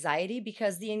that anxiety,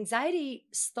 because the anxiety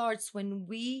starts when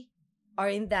we are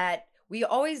in that, we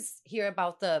always hear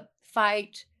about the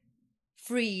fight,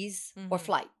 freeze, or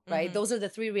flight, right? Those are the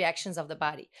three reactions of the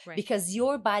body, because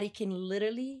your body can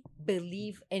literally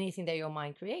believe anything that your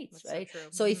mind creates. That's right.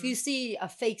 So if you see a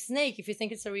fake snake, if you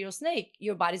think it's a real snake,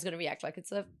 your body's going to react like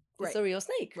it's a real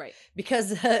snake, right? Because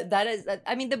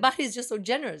the body is just so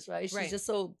generous, right? She's just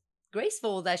so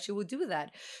graceful that she would do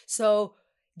that. So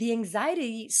the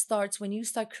anxiety starts when you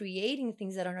start creating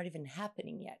things that are not even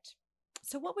happening yet.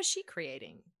 So what was she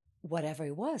creating? Whatever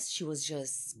it was, she was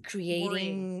just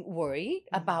creating worry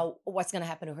about what's going to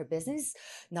happen to her business.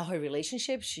 Now her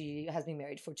relationship, she has been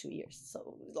married for 2 years.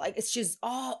 So like, it's just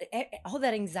all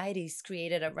that anxiety is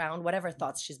created around whatever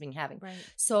thoughts she's been having. Right.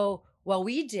 So what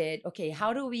we did, okay,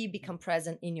 how do we become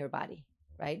present in your body?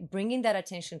 Right? Bringing that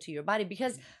attention to your body,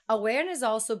 because awareness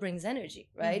also brings energy,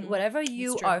 right? Whatever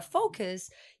you are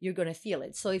focused, you're going to feel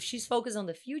it. So if she's focused on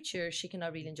the future, she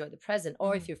cannot really enjoy the present.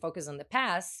 Or if you're focused on the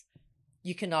past,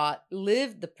 you cannot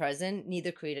live the present,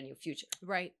 neither create a new future.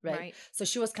 Right. So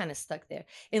she was kind of stuck there.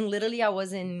 And literally, I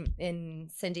was in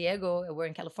San Diego. We're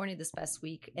in California this past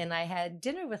week, and I had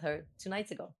dinner with her 2 nights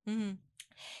ago.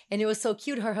 And it was so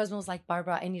cute. Her husband was like,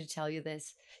 Barbara, I need to tell you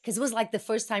this. Because it was like the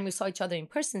first time we saw each other in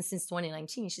person since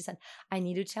 2019. She said, I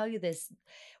need to tell you this.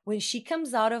 When she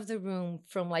comes out of the room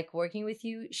from like working with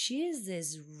you, she is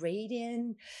this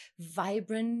radiant,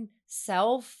 vibrant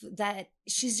self that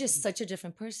she's just such a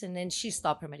different person. And she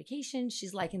stopped her medication.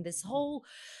 She's like in this whole...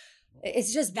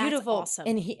 It's just beautiful. That's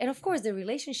awesome. And of course the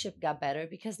relationship got better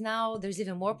because now there's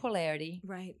even more polarity.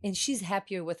 Right. And she's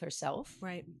happier with herself.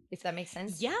 Right. If that makes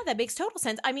sense. Yeah, that makes total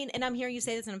sense. I mean, and I'm hearing you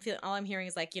say this, and all I'm hearing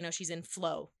is like, she's in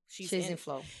flow. She's in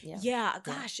flow. Yeah. Yeah.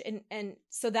 Gosh. Yeah. And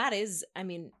so that is, I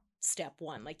mean, step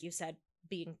one, like you said,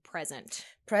 being present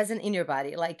in your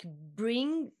body. Like,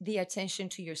 bring the attention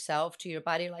to yourself, to your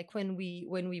body. Like when we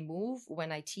move,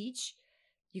 when I teach,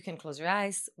 you can close your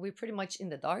eyes. We're pretty much in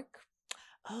the dark.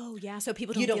 Oh, yeah. So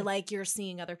people don't feel like you're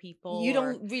seeing other people. You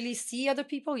don't really see other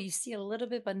people. You see a little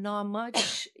bit, but not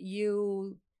much.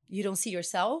 You don't see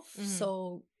yourself.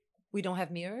 So we don't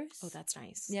have mirrors. Oh, that's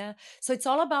nice. Yeah. So it's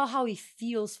all about how it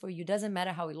feels for you. Doesn't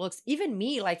matter how it looks. Even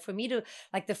me, like for me to,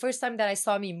 like the first time that I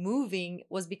saw me moving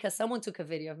was because someone took a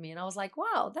video of me and I was like,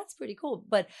 wow, that's pretty cool.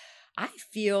 But I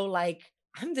feel like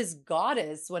I'm this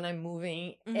goddess when I'm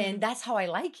moving and that's how I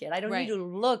like it. I don't need to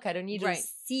look. I don't need to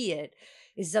see it.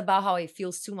 It's about how it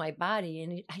feels to my body.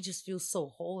 And I just feel so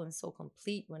whole and so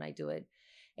complete when I do it.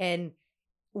 And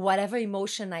whatever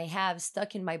emotion I have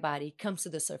stuck in my body comes to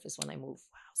the surface when I move.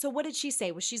 Wow. So what did she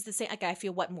say? Was she the same? Like, I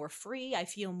feel more free? I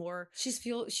feel more... She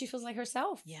feels like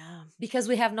herself. Yeah. Because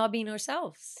we have not been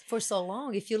ourselves for so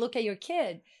long. If you look at your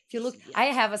kid, I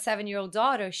have a 7-year-old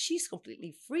daughter. She's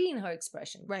completely free in her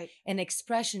expression. Right. And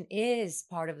expression is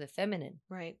part of the feminine.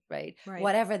 Right.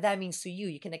 Whatever that means to you,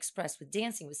 you can express with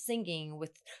dancing, with singing,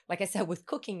 with, like I said, with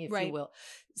cooking, if you will.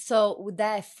 So with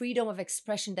that freedom of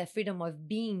expression, that freedom of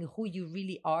being who you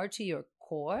really are to your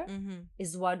core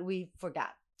is what we forgot.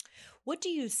 What do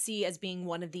you see as being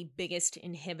one of the biggest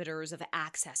inhibitors of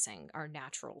accessing our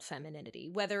natural femininity,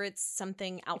 whether it's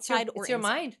something outside or inside? It's your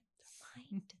mind.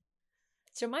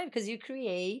 It's your mind, because you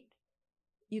create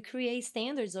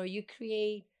standards, or you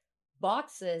create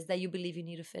boxes that you believe you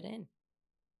need to fit in,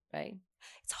 right?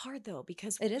 It's hard though,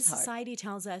 because It is hard. society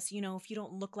tells us, if you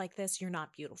don't look like this, you're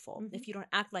not beautiful. Mhm. If you don't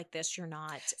act like this, you're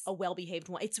not a well-behaved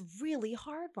one. It's really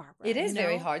hard, Barbara. It is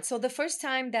very hard. So the first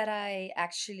time that I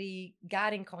actually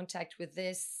got in contact with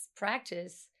this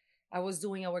practice, I was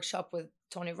doing a workshop with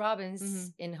Tony Robbins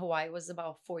Mhm. in Hawaii. It was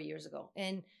about 4 years ago.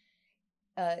 And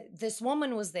this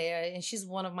woman was there, and she's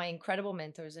one of my incredible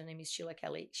mentors. Her name is Sheila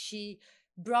Kelly. She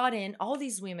brought in all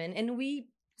these women, and we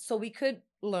could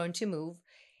learn to move.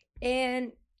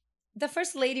 And the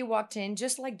first lady walked in,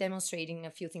 just like demonstrating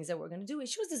a few things that we're gonna do. And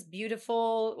she was this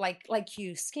beautiful, like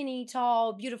you, skinny,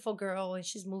 tall, beautiful girl, and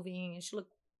she's moving, and she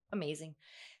looked amazing.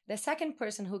 The second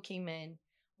person who came in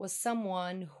was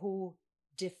someone who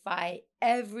defied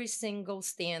every single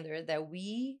standard that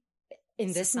we,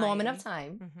 in this moment of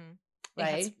time, Mhm.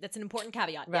 right? That's an important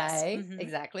caveat. Right, Yes. Mhm.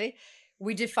 exactly.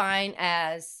 We define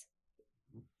as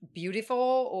beautiful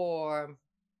or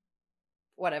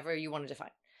whatever you want to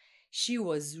define. She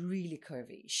was really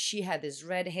curvy. She had this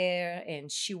red hair, and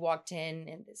she walked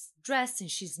in this dress, and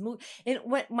she's moved. And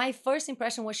when my first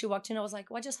impression when she walked in, I was like,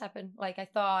 "What just happened?" Like, I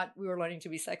thought we were learning to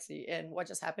be sexy, and what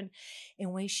just happened?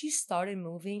 And when she started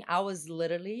moving, I was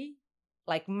literally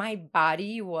like, my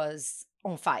body was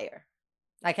on fire.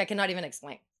 Like, I cannot even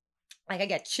explain. Like, I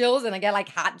get chills and I get like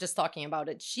hot just talking about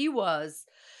it. She was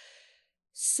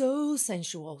so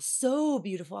sensual, so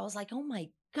beautiful. I was like, oh my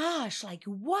gosh, like,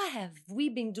 what have we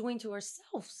been doing to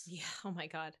ourselves? Yeah. Oh my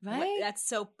God. Right? That's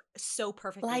so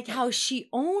perfect. Like how she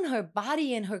owned her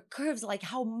body and her curves, like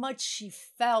how much she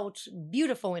felt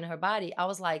beautiful in her body. I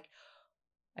was like,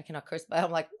 I cannot curse, but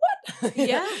I'm like, what?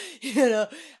 Yeah.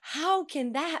 How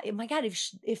can that? Oh my God,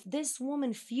 if this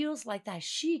woman feels like that,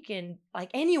 she can,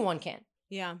 like, anyone can.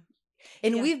 Yeah.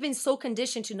 And Yeah. we've been so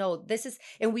conditioned to know this is,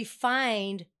 and we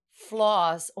find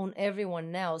flaws on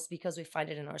everyone else because we find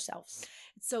it in ourselves.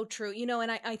 It's so true.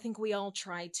 And I think we all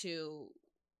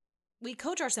we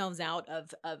coach ourselves out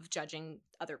of judging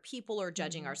other people or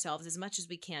judging Mhm. ourselves as much as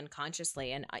we can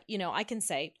consciously. And I can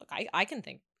say, look, I can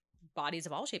think bodies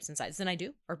of all shapes and sizes, and I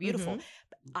do, are beautiful. Mhm.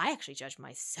 But I actually judge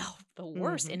myself the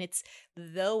worst, Mhm. and it's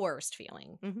the worst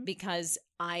feeling Mhm. because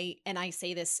I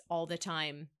say this all the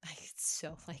time. It's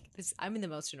so like this. I'm the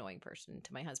most annoying person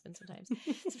to my husband sometimes.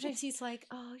 Sometimes he's like,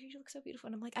 "Oh, you look so beautiful,"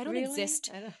 and I'm like, "I don't Really? exist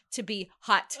I don't- to be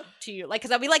hot to you," like,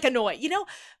 because I'll be like annoyed,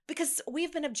 because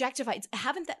we've been objectified.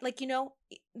 Haven't that, like,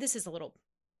 this is a little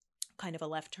kind of a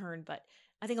left turn, but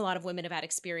I think a lot of women have had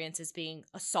experiences being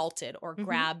assaulted or Mhm.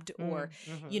 grabbed or,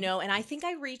 Mhm. and I think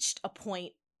I reached a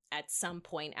point at some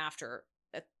point after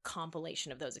a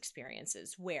compilation of those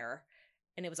experiences where,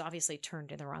 and it was obviously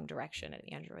turned in the wrong direction at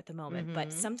Andrew at the moment, but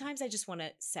Mhm. sometimes I just want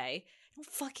to say, I don't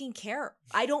fucking care.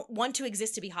 I don't want to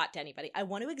exist to be hot to anybody. I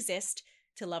want to exist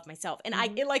to love myself. And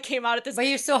Mhm. it like came out at this. But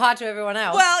you're so hot to everyone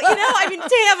else. Well, I mean,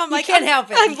 damn, I'm You like, can't help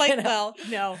it. I'm You like, can't help well,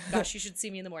 no, gosh, you should see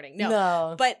me in the morning. No,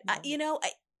 No. but No.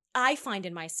 I find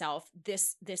in myself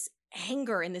this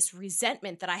anger and this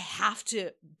resentment that I have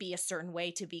to be a certain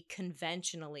way to be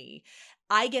conventionally.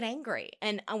 I get angry,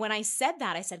 and when I said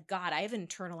that, I said, God, I have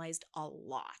internalized a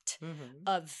lot Mhm.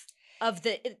 of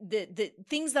the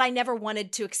things that I never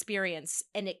wanted to experience,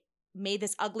 and it made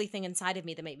this ugly thing inside of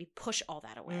me that made me push all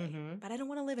that away. Mhm. But I don't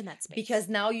want to live in that space Because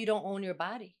now you don't own your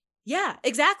body. yeah,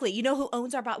 exactly. You know who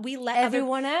owns our body? We let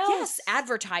Everyone else. Yes,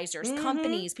 advertisers, Mhm.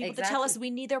 companies, people that tell us Exactly.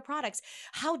 we need their products.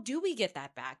 How do we get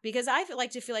that back? Because I feel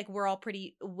like we're all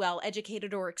pretty well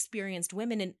educated or experienced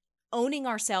women, and owning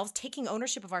ourselves, taking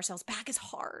ownership of ourselves back is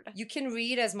hard. You can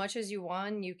read as much as you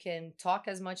want, you can talk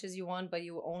as much as you want, but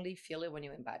you only feel it when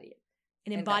you embody it.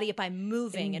 And And embody it by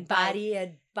moving Embody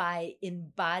it by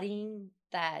embodying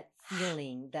that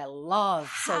feeling, that love.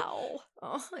 how?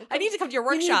 Oh, I need to come to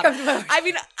your you need to workshop. come to my workshop. I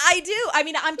mean, I do. I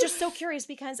mean, I'm just so curious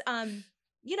because I'm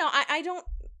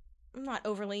not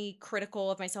overly critical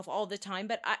of myself all the time,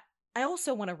 but I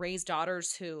also want to raise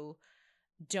daughters who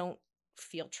don't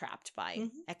feel trapped by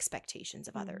Mhm. expectations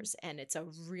of Mhm. others, and it's a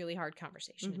really hard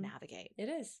conversation to Mhm. navigate. It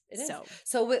is. It is. So-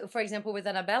 So, for example, with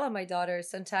Annabella, my daughter,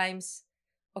 sometimes,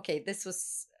 okay, this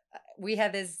was, we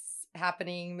had this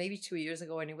happening maybe 2 years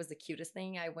ago, and it was the cutest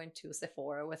thing. I went to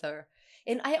Sephora with her,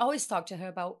 and I always talk to her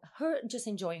about her just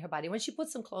enjoying her body. When she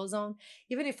puts some clothes on,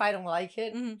 even if I don't like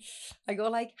it, Mhm. I go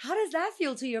like, how does that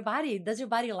feel to your body? Does your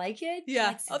body like it? She's Yeah.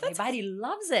 like, Oh, my that's body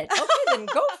loves it. Okay, then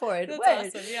go for it. That's Wear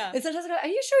it. awesome. Yeah. And sometimes I go, are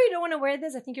you sure you don't want to wear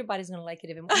this? I think your body's gonna like it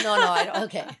even more. No, I don't.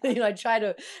 Okay. I try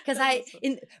to, because That's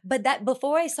awesome. but that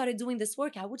before I started doing this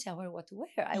work, I would tell her what to wear.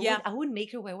 Yeah. I would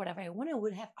make her wear whatever I wanted. I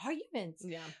would have arguments.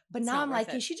 Yeah. But It's now not I'm worth like,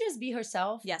 it. can she just be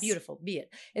herself? Yes. Beautiful, be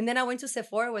it. And then I went to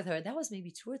Sephora with her. That was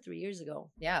maybe 2 or 3 years ago.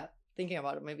 Yeah, thinking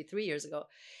about it, maybe 3 years ago.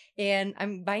 And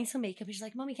I'm buying some makeup. And she's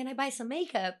like, Mommy, can I buy some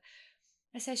makeup?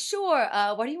 I said, sure.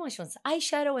 What do you want? She wants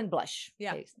eyeshadow and blush.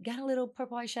 Yeah. Okay, got a little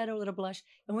purple eyeshadow, a little blush.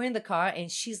 And we're in the car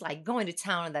and she's like going to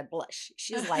town on that blush.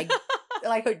 She's like,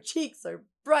 like her cheeks are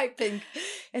bright pink.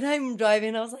 And I'm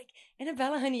driving. I was like,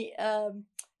 Annabella, honey,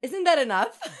 isn't that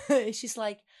enough? She's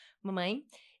like, Mama,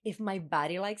 if my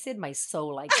body likes it, my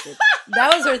soul likes it.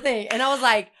 That was her thing. And I was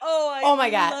like, oh my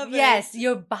God. Yes,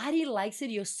 your body likes it.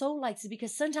 Your soul likes it.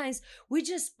 Because sometimes we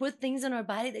just put things in our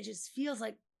body that just feels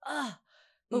like,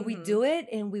 but we do it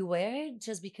and we wear it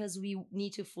just because we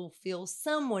need to fulfill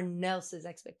someone else's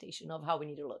expectation of how we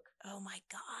need to look. Oh my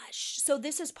gosh. So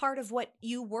this is part of what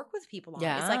you work with people on.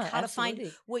 Yeah, it's like how absolutely. to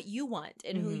find what you want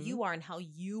and who you are and how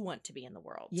you want to be in the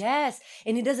world. Yes.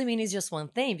 And it doesn't mean it's just one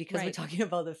thing because we're Right. talking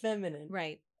about the feminine.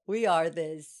 Right. We are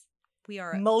this We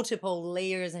are multiple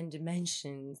layers and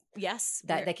dimensions yes,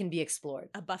 that can be explored.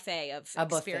 a buffet of A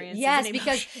buffet. experiences. Yes, and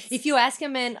because emotions. if you ask a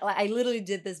man, like, I literally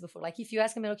did this before. Like if you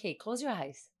ask a man, okay, close your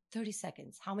eyes, 30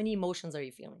 seconds. How many emotions are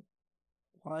you feeling?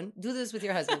 One. Do this with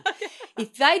your husband.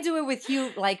 If I do it with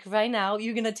you, like right now,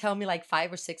 you're going to tell me like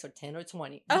 5 or 6 or 10 or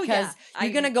 20. Oh, Because yeah.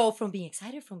 you're going to go from being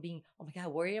excited, from being, oh my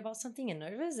God, worried about something and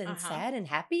nervous and Uh-huh. sad and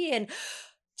happy and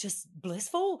just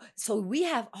blissful. So we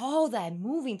have all that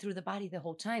moving through the body the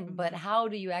whole time. But Mhm. how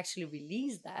do you actually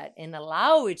release that and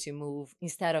allow it to move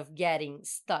instead of getting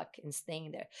stuck and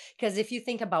staying there? Because if you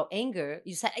think about anger,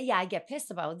 you say, yeah, I get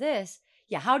pissed about this.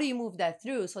 Yeah, how do you move that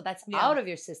through so that's Yeah. out of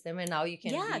your system and now you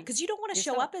can Yeah, be because you don't want to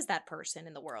show yourself. up as that person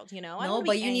in the world, you know? I No, wanna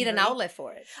but be you need an angry. outlet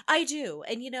for it. I do.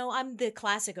 And, I'm the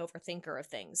classic overthinker of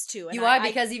things, too. And You are,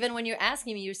 because even when you're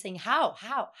asking me, you're saying, how?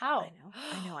 I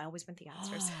know. I always want the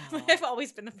answers. Oh. I've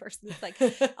always been the person that's like,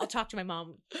 I'll talk to my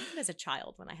mom, even as a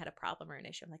child, when I had a problem or an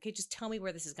issue. I'm like, hey, just tell me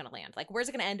where this is going to land. Like, where's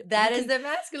it going to end? That You is can- the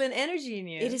masculine energy in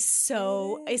you. It is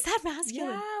so, It is that masculine?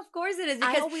 Yeah, of course it is.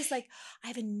 I Because always I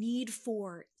have a need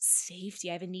for safety.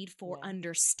 I have a need for Yeah.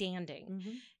 understanding.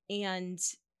 Mhm. And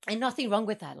And nothing wrong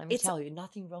with that. Let me It's- tell you,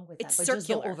 nothing wrong with that. it's But just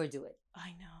don't circular. overdo it.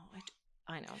 I know.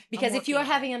 I know. Because I'm if you are working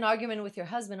on it. having an argument with your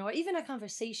husband or even a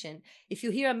conversation, if you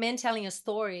hear a man telling a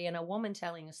story and a woman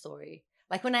telling a story,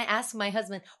 like when I asked my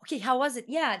husband, okay, how was it?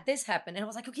 Yeah, this happened. And I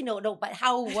was like, okay, no, but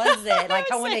how was it?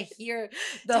 Like, I want to hear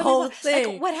the Tell me whole what-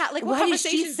 thing. Like, what what did she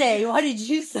conversations say? What did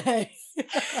you say?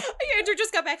 Andrew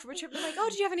just got back from a trip. I'm like, oh,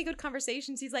 did you have any good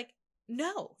conversations? He's like,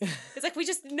 no. It's like, we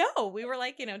just, no. We were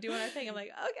like, doing our thing. I'm like,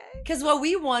 okay. Because what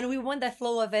we want that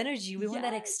flow of energy. We want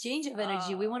that Yes. exchange of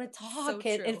energy. We want to talk.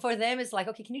 And true. for them, it's like,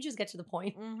 okay, can you just get to the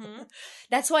point? Mm-hmm.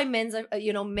 That's why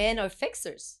men are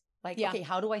fixers. Like, Yeah. okay,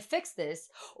 how do I fix this?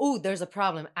 Oh, there's a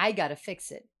problem. I got to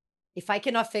fix it. If I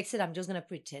cannot fix it, I'm just going to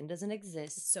pretend it doesn't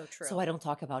exist. So true. So I don't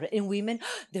talk about it. And women,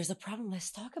 there's a problem.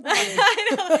 Let's talk about it.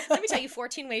 I know. Let me tell you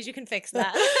 14 ways you can fix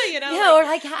that. Yeah, or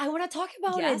like, I want to talk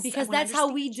about Yes, I it because wanna that's how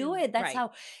we understand do you. it. That's Right.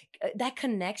 how that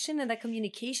connection and that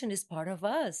communication is part of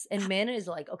us. And men is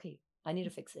like, okay, I need to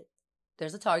fix it.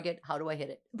 There's a target. How do I hit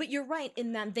it? But you're right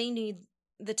in that they need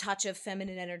the touch of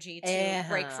feminine energy to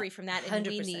break Uh-huh. free from that. And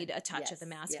we 100%. need a touch of the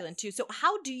Yes, masculine yes. too. So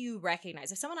how do you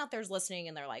recognize if someone out there is listening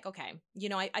and they're like, okay,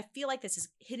 I feel like this is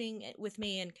hitting it with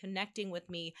me and connecting with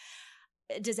me.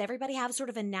 Does everybody have sort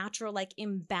of a natural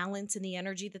imbalance in the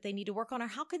energy that they need to work on? Or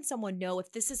how can someone know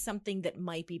if this is something that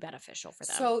might be beneficial for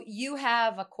them? So you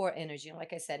have a core energy.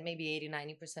 Like I said, maybe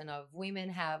 80-90% of women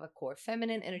have a core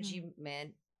feminine energy.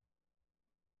 Men,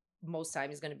 most time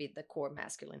is going to be the core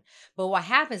masculine. But what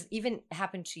happens, even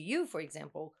happened to you, for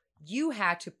example, you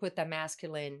had to put the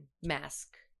masculine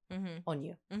mask Mm-hmm. on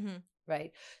you. Mm-hmm.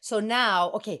 Right. So now,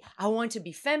 okay, I want to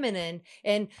be feminine.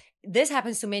 And this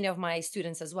happens to many of my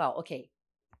students as well. Okay.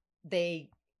 They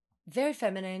very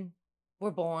feminine, were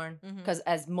born, Mhm. because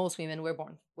as most women, we're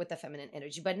born with the feminine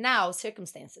energy. But now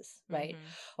circumstances, right?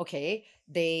 Mhm. Okay.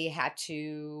 They had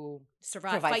to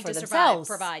Survive, provide fight for to themselves.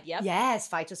 survive, provide. Yep. Yes,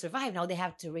 fight to survive. Now they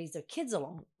have to raise their kids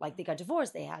alone. Like they got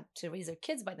divorced, they had to raise their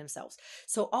kids by themselves.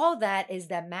 So all that is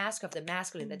that mask of the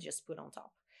masculine that just put on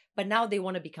top. But now they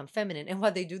want to become feminine. And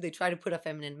what they do, they try to put a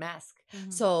feminine mask.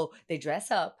 Mhm. So they dress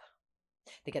up,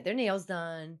 they get their nails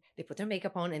done, they put their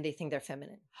makeup on, and they think they're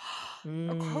feminine.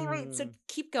 Okay, right. So Mm.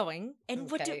 keep going.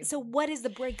 And Okay. what is the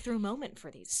breakthrough moment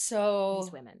for these So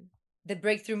women? the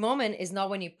breakthrough moment is not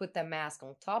when you put the mask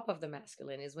on top of the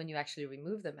masculine, is when you actually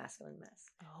remove the masculine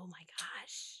mask. Oh my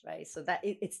gosh. Right. So that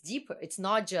it's deeper. It's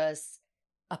not just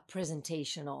a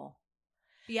presentational,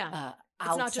 Yeah. It's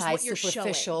outside, not just what you're showing.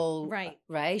 superficial,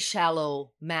 Right.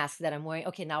 shallow mask that I'm wearing.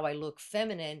 Okay, now I look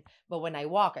feminine, but when I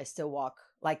walk, I still walk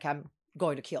like I'm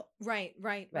going to kill. Right.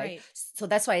 Right. So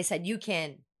that's why I said you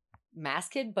can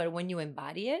mask it, but when you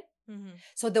embody it, Mhm.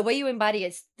 So the way you embody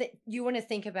it, you want to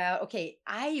think about, okay,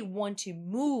 I want to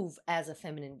move as a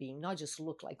feminine being, not just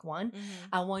look like one. Mhm.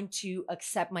 I want to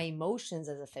accept my emotions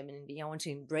as a feminine being. I want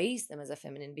to embrace them as a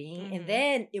feminine being. Mhm. And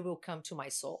then it will come to my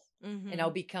soul. Mhm. And I'll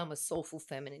become a soulful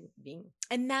feminine being.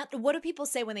 And that, what do people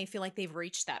say when they feel like they've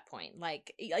reached that point?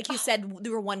 Like you said,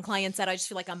 there were one client said, "I just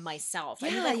feel like I'm myself." I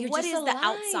mean, Yeah, like, you're what just is the alive.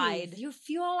 outside? You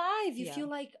feel alive. You Yeah. feel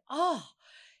like, oh,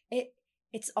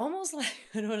 it's almost like,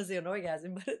 I don't want to say an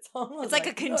orgasm, but it's almost It's like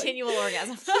a you know, continual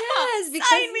orgasm. Yes, because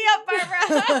Sign me up,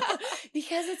 Barbara.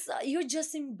 because it's you're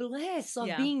just in bliss of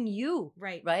Yeah. being you,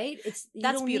 Right. right? It's you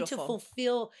That's don't beautiful. need to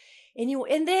fulfill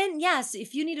and then yes,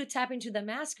 if you need to tap into the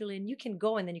masculine, you can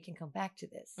go and then you can come back to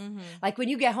this. Mhm. Like when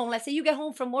you get home, let's say you get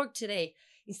home from work today,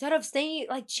 instead of staying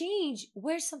like change,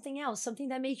 wear something else, something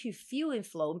that makes you feel in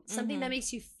flow, something that Mhm.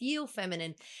 makes you feel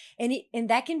feminine, and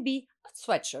that can be a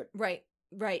sweatshirt. Right.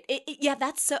 Right. Yeah,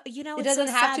 that's so, you know, It it's so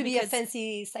doesn't have sad to be a because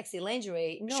fancy, sexy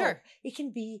lingerie. No, Sure. it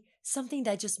can be something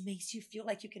that just makes you feel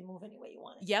like you can move any way you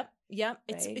want it. Yep.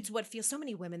 Right? It's what feels, so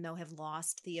many women though have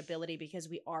lost the ability, because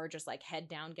we are just like head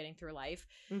down getting through life,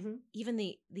 Mm-hmm. even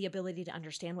the ability to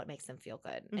understand what makes them feel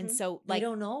good. And Mhm. so They like,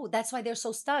 don't know. That's why they're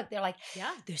so stuck. They're like,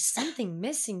 yeah. there's something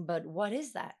missing, but what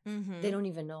is that? Mhm. They don't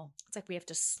even know. It's like we have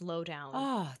to slow down.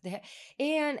 Oh,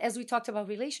 and as we talked about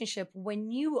relationship, when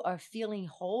you are feeling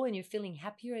whole and you're feeling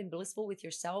happier and blissful with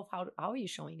yourself, how are you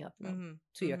showing up now Mhm.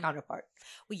 to your Mhm. counterpart?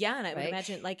 Well, yeah, and I would Right?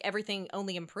 imagine like everything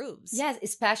only improves. Yes,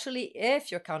 especially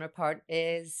if your counterpart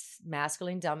is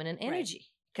masculine dominant Right. energy.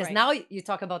 Because Right. now you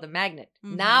talk about the magnet.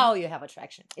 Mhm. Now you have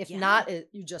attraction. If Yeah. not,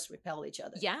 you just repel each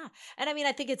other. Yeah. And I mean,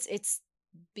 I think it's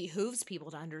behooves people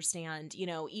to understand, you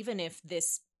know, even if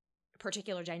this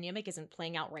particular dynamic isn't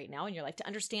playing out right now in your life, to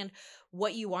understand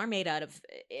what you are made out of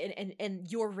and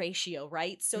your ratio,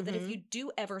 right? So that if Mhm. you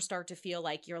do ever start to feel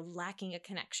like you're lacking a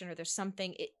connection or there's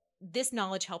something, this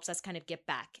knowledge helps us kind of get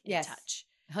back in Yes. touch.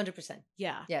 100%.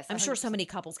 Yeah. Yes, I'm sure so 100%. many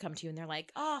couples come to you and they're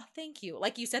like, "Oh, thank you."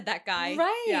 Like you said, that guy.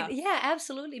 Right. Yeah. Yeah,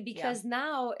 absolutely. Because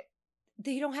now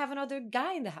they don't have another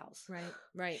guy in the house. Right.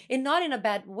 Right. And not in a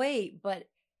bad way, but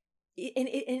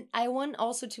and I want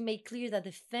also to make clear that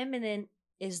the feminine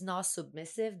is not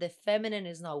submissive. The feminine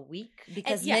is not weak,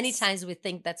 because many yes. times we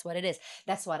think that's what it is.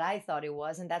 That's what I thought it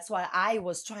was. And that's why I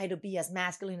was trying to be as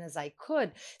masculine as I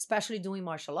could, especially doing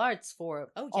martial arts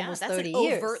for Oh, yeah. almost That's 30 an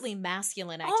years. overtly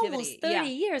masculine activity. Almost 30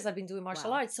 years I've been doing martial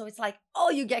Wow. arts. So it's like,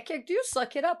 oh, you get kicked, you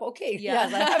suck it up. Okay. Yeah.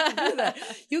 Yes, I have to do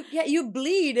that. You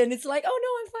bleed and it's like, oh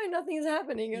no, I'm fine. Nothing's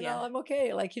happening. You Yeah. know, I'm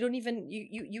okay. Like you don't even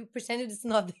you pretended it's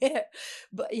not there.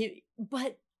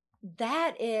 But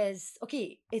that is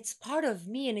okay, it's part of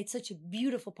me and it's such a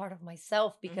beautiful part of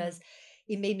myself, because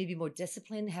it made me be more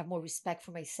disciplined, have more respect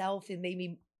for myself. It made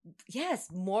me,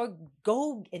 yes, more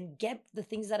go and get the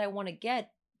things that I want to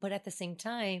get. But at the same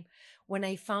time, when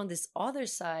I found this other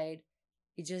side,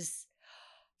 it just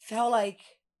felt like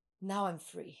now I'm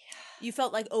free. You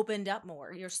felt like opened up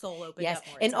more. Your soul opened Yes. up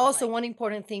more. it And sounds also like. one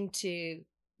important thing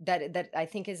that I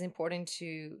think is important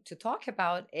to talk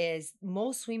about is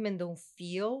most women don't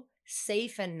feel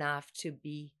safe enough to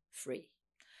be free.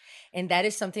 And that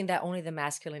is something that only the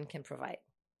masculine can provide.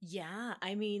 Yeah,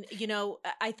 I mean, you know,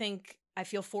 I think I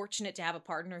feel fortunate to have a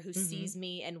partner who sees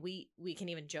me, and we can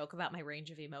even joke about my range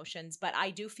of emotions, but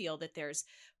I do feel that there's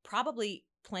probably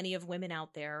plenty of women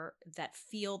out there that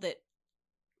feel that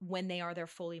when they are their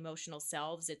full emotional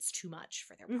selves, it's too much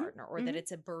for their partner, or that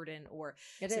it's a burden, or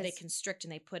they constrict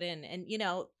and they put in. And, you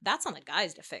know, that's on the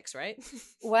guys to fix, right?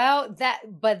 Well, that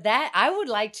I would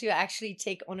like to actually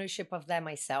take ownership of that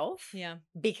myself. Yeah.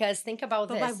 Because think about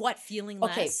But this. by what? Feeling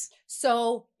less? Okay.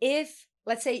 So if,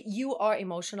 let's say you are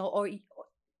emotional,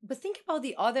 but think about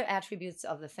the other attributes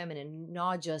of the feminine,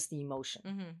 not just the emotion.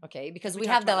 Okay. Because we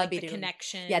have that ability. The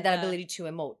connection. Yeah, that ability to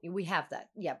emote. We have that.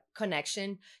 Yeah.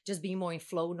 Connection, just being more in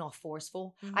flow, not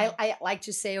forceful. I like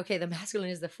to say, okay, the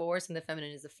masculine is the force and the feminine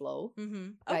is the flow.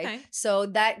 Right? Okay. So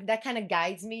that kind of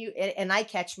guides me. And I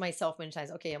catch myself many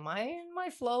times. Okay, am I in my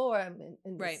flow or am I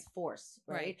in this force?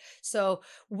 Right. So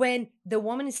when the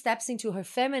woman steps into her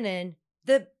feminine,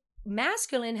 the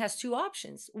masculine has two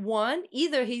options. One,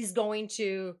 either he's going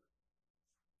to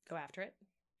go after it,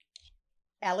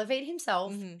 elevate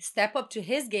himself, step up to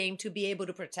his game to be able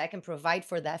to protect and provide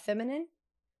for that feminine.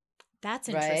 That's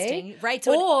interesting. Right.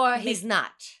 So or he's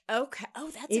not. Okay.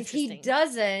 Oh, that's if interesting. He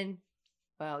doesn't,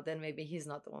 well, then maybe he's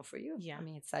not the one for you. Yeah. I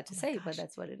mean, it's sad to say, but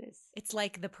that's what it is. It's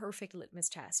like the perfect litmus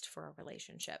test for a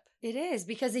relationship. It is,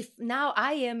 because if now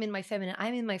I am in my feminine,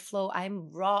 I'm in my flow,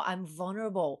 I'm raw, I'm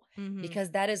vulnerable,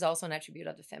 because that is also an attribute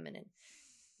of the feminine,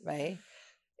 right?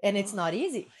 And it's not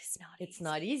easy. It's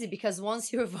not easy, because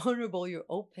once you're vulnerable, you're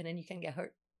open and you can get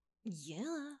hurt.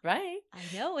 Yeah. right? I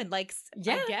know. And like,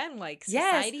 Yeah. again, like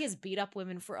Yes. society has beat up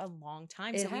women for a long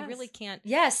time. It So we has. really can't.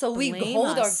 Yeah, so we blame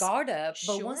hold our us. guard up.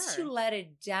 But once you Sure. let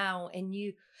it down and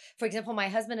you, for example, my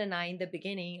husband and I in the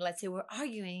beginning, let's say we're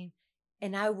arguing,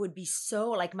 and I would be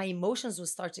so like my emotions would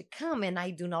start to come and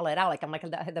I do not let out. Like I'm like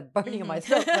I had the burning in my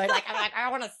throat, right? Like I'm like, I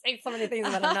want to say so many things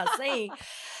that I'm not saying.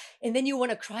 And then you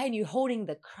want to cry and you're holding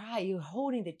the cry, you're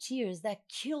holding the tears, that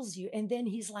kills you. And then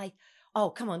he's like, oh,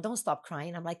 come on, don't stop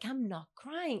crying. I'm like, I'm not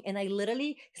crying. And I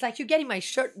literally, it's like you're getting my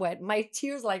shirt wet, my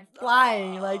tears like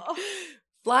flying, like Oh.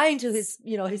 flying to his,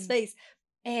 his face.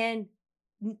 And,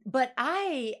 but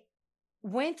I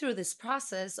went through this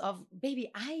process of,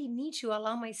 baby, I need to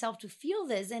allow myself to feel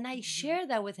this. And I share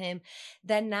that with him.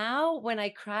 That now when I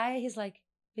cry, he's like,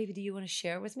 baby, do you want to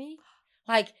share with me?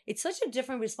 Like, it's such a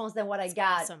different response than what I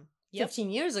got Awesome. Yep. 15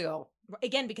 years ago.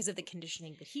 Again, because of the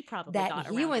conditioning that he probably That got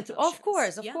he around went through.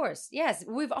 emotions. Of course. Yes,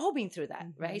 we've all been through that,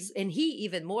 right? And he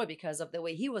even more because of the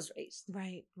way he was raised.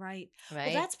 Right. Right.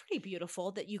 Well, that's pretty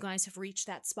beautiful that you guys have reached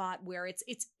that spot where it's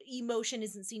emotion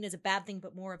isn't seen as a bad thing,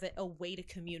 but more of a way to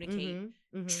communicate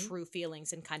true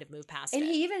feelings and kind of move past and it.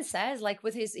 And he even says, like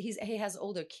with he has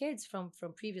older kids from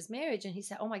previous marriage, and he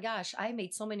said, oh my gosh, I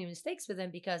made so many mistakes with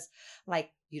them because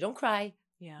like you don't cry,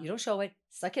 you don't show it,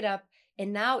 suck it up.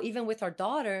 And now even with our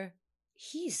daughter,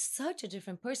 he's such a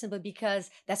different person, but because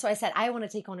that's why I said I want to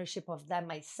take ownership of that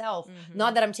myself.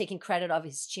 Not that I'm taking credit of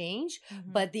his change,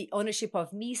 but the ownership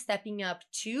of me stepping up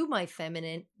to my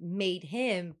feminine made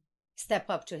him step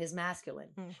up to his masculine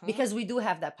because we do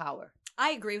have that power.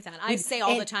 I agree with that. I say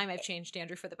all the time I've changed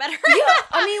Andrew for the better. Yeah,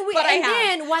 I mean, but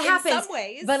then what happens? In some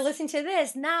ways. But listen to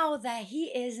this. Now that he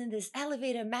is in this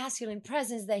elevated masculine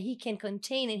presence that he can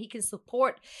contain and he can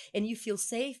support, and you feel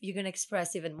safe, you're gonna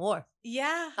express even more.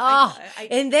 Yeah.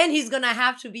 And then he's gonna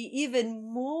have to be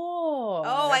even more.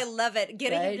 Oh, I love it.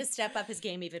 Getting him to step up his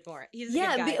game even more. He's a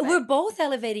good guy, we're both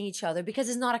elevating each other because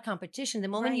it's not a competition. The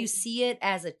moment you see it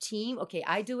as a team, okay,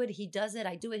 I do it, he does it,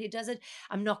 I do it, he does it.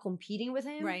 I'm not competing with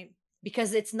him. Right.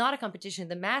 Because it's not a competition.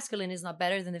 The masculine is not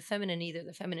better than the feminine either.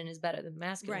 The feminine is better than the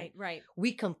masculine. Right.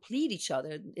 We complete each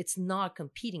other. It's not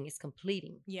competing, it's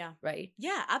completing. Yeah. Right?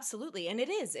 Yeah, absolutely. And it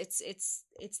is.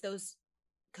 It's those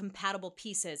compatible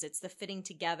pieces. It's the fitting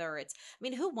together.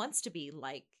 Who wants to be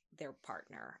like their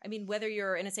partner? I mean, whether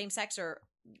you're in a same sex or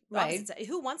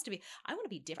who wants to be? I want to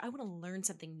be different. I want to learn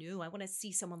something new. I want to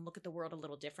see someone look at the world a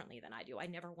little differently than I do. I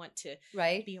never want to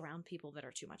be around people that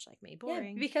are too much like me.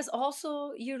 Boring. Yeah, because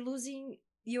also you're losing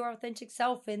your authentic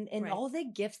self and all the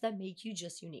gifts that make you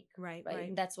just unique. Right.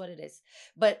 And that's what it is.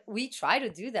 But we try to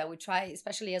do that. We try,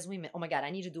 especially as women. Oh my God, I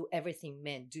need to do everything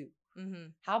men do.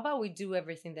 How about we do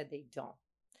everything that they don't?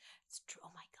 It's true.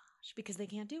 Oh my gosh, because they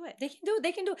can't do it. They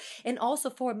can do it. And also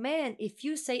for men, if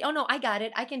you say, oh no, I got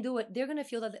it, I can do it, they're going to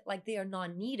feel that like they are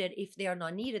not needed. If they are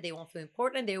not needed, they won't feel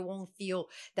important. They won't feel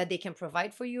that they can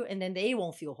provide for you. And then they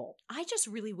won't feel whole. I just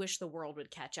really wish the world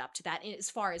would catch up to that as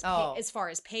far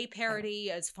as pay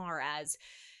parity, as far as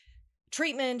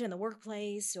treatment in the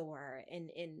workplace or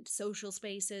in social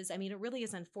spaces. I mean, it really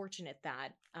is unfortunate that,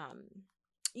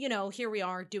 here we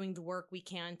are doing the work we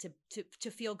can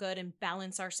to feel good and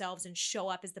balance ourselves and show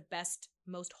up as the best,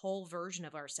 most whole version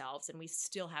of ourselves. And we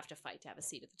still have to fight to have a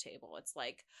seat at the table. It's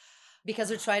like,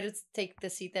 because we try to take the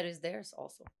seat that is theirs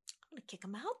also. I'm going to kick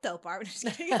them out though, Barb. Just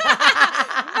kidding.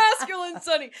 Masculine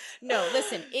Sunny. No,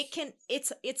 listen,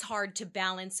 it's hard to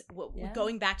balance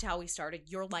going back to how we started,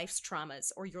 your life's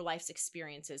traumas or your life's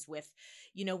experiences with,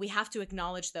 we have to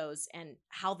acknowledge those and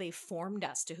how they formed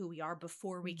us to who we are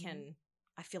before we can,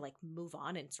 I feel like, move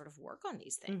on and sort of work on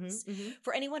these things.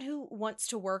 For anyone who wants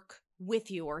to work with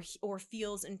you or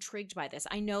feels intrigued by this,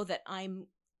 I know that I'm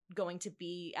going to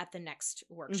be at the next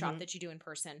workshop that you do in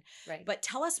person. Right. But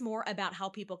tell us more about how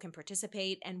people can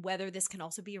participate and whether this can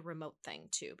also be a remote thing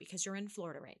too, because you're in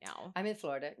Florida right now. I'm in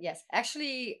Florida. Yes.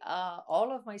 Actually,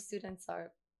 all of my students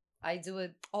I do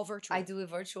it all virtual. I do it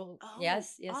virtual. Oh,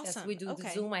 yes. Awesome. We do the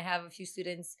Zoom. I have a few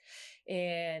students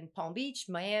in Palm Beach,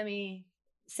 Miami,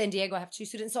 San Diego. I have 2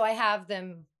 students. So I have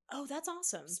them. Oh, that's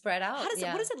awesome. Spread out.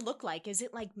 What does it look like? Is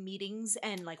it like meetings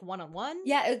and like one-on-one?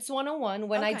 Yeah, it's one-on-one.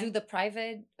 When I do the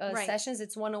private sessions,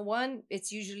 it's one-on-one.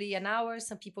 It's usually an hour.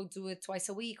 Some people do it twice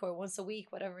a week or once a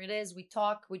week, whatever it is. We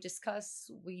talk, we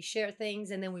discuss, we share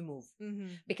things, and then we move.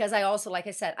 Because I also, like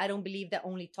I said, I don't believe that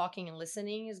only talking and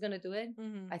listening is going to do it.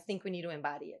 I think we need to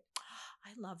embody it. I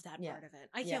love that part of it.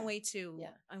 I can't wait to. Yeah.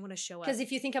 I want to show up. Because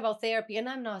if you think about therapy, and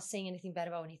I'm not saying anything bad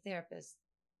about any therapist,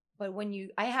 but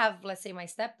I have, let's say, my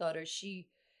stepdaughter,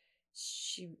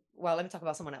 well, let me talk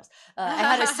about someone else. I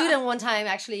had a student one time,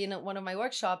 actually, in one of my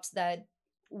workshops that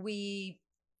we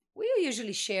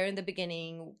usually share in the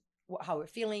beginning how we're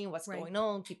feeling, what's Right. going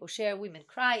on. People share, women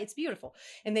cry. It's beautiful.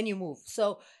 And then you move.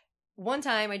 So one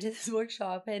time I did this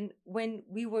workshop, and when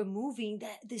we were moving,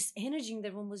 that this energy in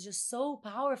the room was just so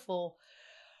powerful.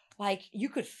 Like you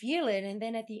could feel it. And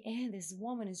then at the end, this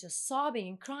woman is just sobbing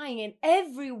and crying, and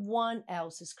everyone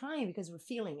else is crying because we're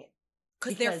feeling it.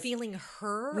 Because they're feeling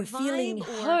her We're vibe, feeling or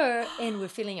her and we're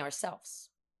feeling ourselves.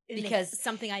 and they- Because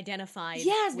something identified.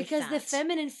 yes, with because the that.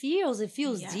 feminine feels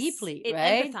Yes. deeply, It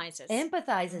right? empathizes.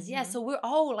 Empathizes. Yeah. Mhm. So we're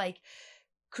all like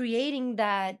creating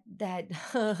that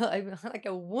like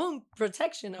a womb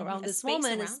protection Mhm. around A this space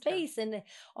woman, a around her. space, and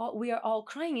we are all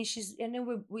crying, and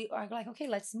then we are like, okay,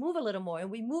 let's move a little more, and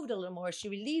we moved a little more. She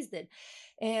released it,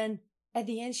 and at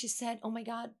the end, she said, "Oh my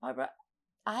God, Barbara,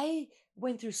 I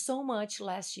went through so much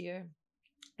last year."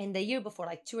 And the year before,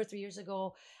 like 2 or 3 years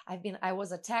ago, I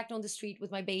was attacked on the street with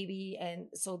my baby. And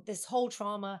so this whole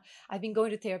trauma, I've been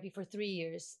going to therapy for 3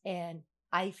 years, and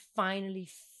I finally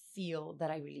feel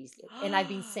that I released it. And I've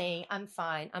been saying, I'm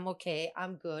fine, I'm okay,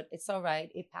 I'm good, it's all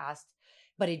right, it passed,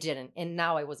 but it didn't. And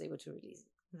now I was able to release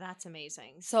it. That's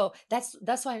amazing. So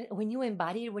that's why when you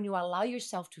embody it, when you allow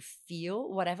yourself to feel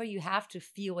whatever you have to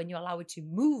feel, when you allow it to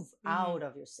move out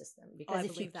of your system, because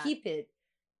if you believe that. keep it,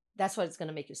 that's what it's going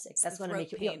to make you sick. It's That's the going to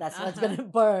make you throat ill. pain. That's what's Uh-huh. going to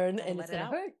burn, Gotta and let it's it going to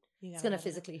out. hurt. You It's gotta going to let it out.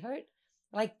 physically hurt.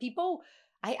 Like people,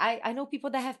 I know people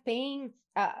that have pain.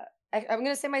 I'm going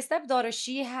to say my stepdaughter,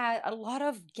 she had a lot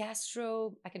of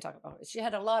I can talk about it. She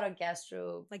had a lot of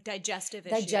Like digestive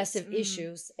digestive issues.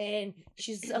 issues, and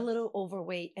she's a little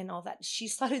overweight and all that. She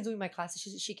started doing my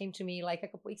classes. She came to me like a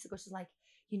couple weeks ago. She's like,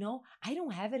 I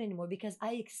don't have it anymore because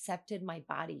I accepted my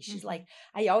body. She's like,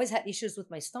 I always had issues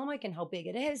with my stomach and how big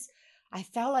it is. I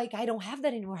felt like I don't have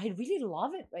that anymore. I really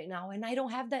love it right now, and I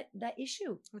don't have that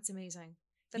issue. That's amazing.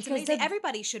 That's Because amazing.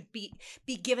 Everybody should be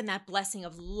given that blessing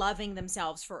of loving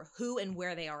themselves for who and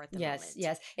where they are at the moment.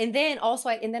 Yes. And then also,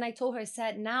 I told her, I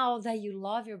said, now that you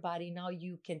love your body, now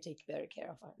you can take better care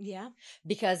of her. Yeah.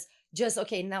 Because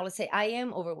okay, now let's say I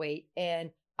am overweight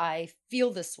and I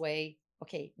feel this way.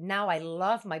 Okay, now I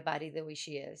love my body the way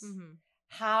she is. Mm-hmm.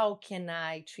 How can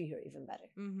I treat her even better?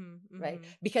 Right?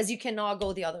 Because you cannot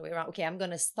go the other way around. Okay, I'm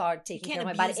going to start taking care of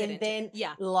my body and then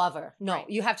love her. No,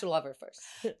 you have to love her first.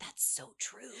 That's so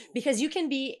true. Because you can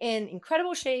be in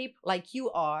incredible shape like you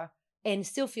are and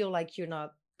still feel like you're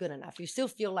not good enough. You still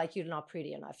feel like you're not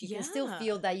pretty enough. You can still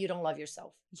feel that you don't love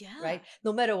yourself. Yeah. Right?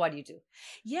 No matter what you do.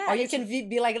 Yeah. Or you can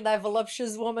be like that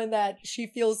voluptuous woman that she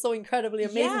feels so incredibly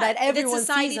amazing that everyone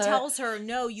society sees her. tells her,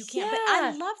 no, you can't. But I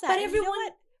love that. But and everyone, you know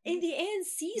what? in the end,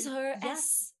 sees her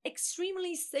as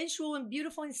extremely sensual and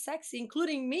beautiful and sexy,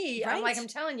 including me. Right. I'm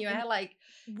telling you, I had like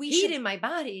we heat in my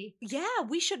body. Yeah,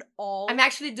 we should all. I'm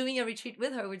actually doing a retreat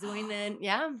with her. We're doing it.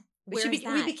 Yeah.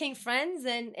 We became friends,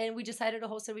 and we decided to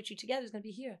host a retreat together. It's going to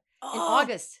be here in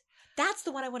August. That's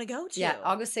the one I want to go to. Yeah,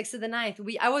 August 6th to the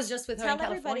 9th. I was just with her in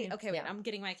California. California. Okay, wait, I'm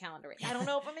getting my calendar right. I don't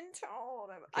know if I'm in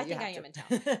town. I think I am in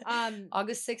town.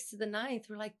 August 6th to the 9th.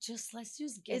 We're like, let's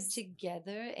just get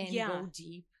together and go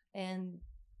deep and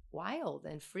wild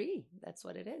and free. That's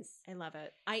what it is. I love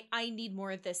it. I need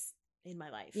more of this in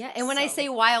my life. Yeah, and when I say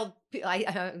wild,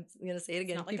 I'm going to say it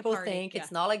again. Like people think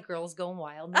it's not like girls going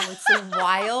wild. No, it's a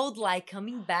wild, like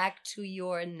coming back to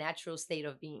your natural state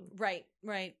of being. Right.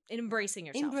 And embracing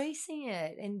yourself. Embracing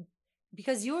it. And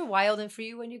because you were wild and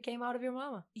free when you came out of your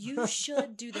mama. You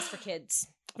should do this for kids.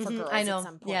 For girls I know. At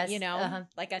some point,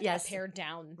 like a pared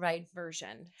down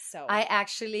version. So I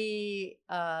actually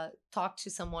talked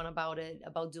to someone about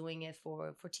doing it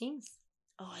for teens.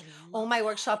 On my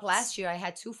workshop last year, I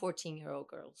had 2 14-year-old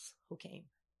girls who came.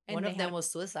 And one of them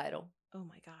was suicidal. Oh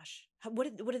my gosh.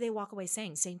 What did they walk away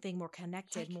saying? Same thing, more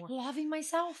connected, more loving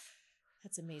myself.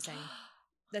 That's amazing.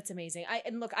 That's amazing.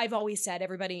 And look, I've always said,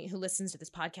 everybody who listens to this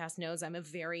podcast knows I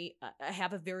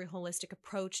have a very holistic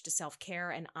approach to self-care.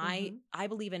 And I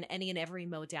believe in any and every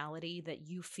modality that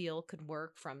you feel could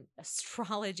work, from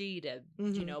astrology to,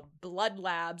 blood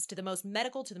labs, to the most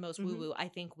medical, to the most woo-woo. I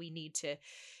think we need to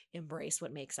embrace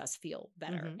what makes us feel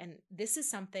better. And this is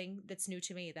something that's new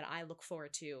to me that I look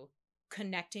forward to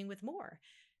connecting with more.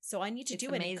 So I need to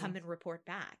do it and come and report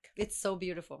back. It's so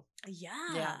beautiful.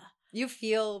 Yeah. You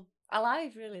feel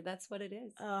alive, really. That's what it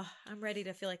is. I'm ready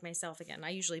to feel like myself again. I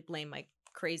usually blame my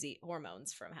crazy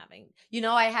hormones from having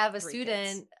I have a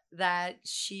student that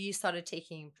she started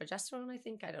taking progesterone, I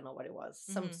think. I don't know what it was.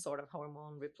 Some sort of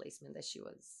hormone replacement that she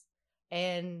was.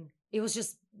 And it was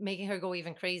just making her go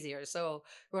even crazier. So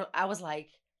I was like,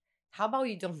 how about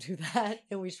you don't do that?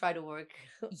 And we try to work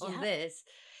on this.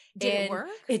 Did it work?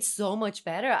 It's so much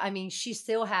better. I mean, she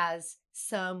still has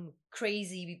some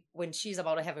crazy when she's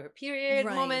about to have her period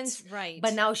Right, moments. right.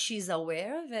 But now she's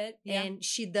aware of it, Yeah. and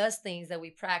she does things that we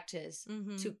practice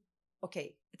Mhm. to,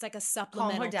 okay, It's like a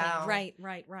supplemental thing. down. Right,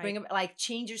 right, right. bring like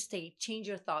change your state, change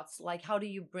your thoughts. Like, how do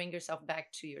you bring yourself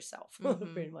back to yourself?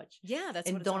 Mhm. Pretty much. Yeah, that's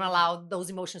And what it's don't all allow about. those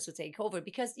emotions to take over,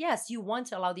 because yes, you want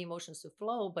to allow the emotions to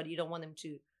flow, but you don't want them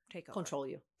to Take over. control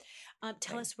you.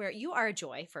 Tell Right. us where you are a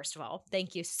joy, first of all.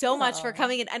 Thank you so much for Aw,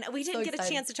 coming in. And we so didn't get a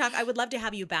excited. chance to talk. I would love to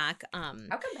have you back. I'll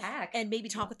come back And maybe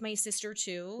talk with my sister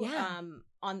too. Yeah.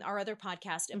 On our other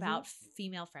podcast about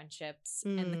female friendships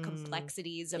and the Mm.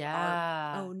 complexities of our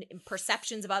Yeah. own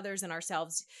perceptions of others and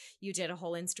ourselves. You did a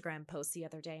whole Instagram post the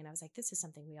other day, and I was like, this is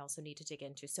something we also need to dig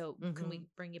into. So can we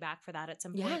bring you back for that at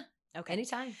some point? Yeah. Okay.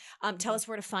 Anytime. Tell us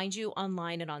where to find you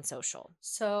online and on social.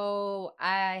 So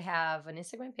I have an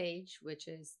Instagram page, which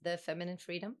is The Feminine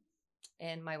Freedom,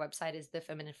 and my website is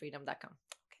thefemininefreedom.com.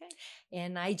 Okay.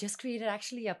 And I just created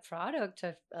actually a product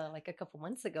of like a couple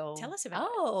months ago. Tell us about it.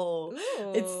 Oh,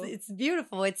 Ooh. it's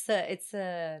beautiful. It's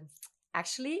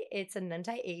actually it's an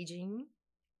anti-aging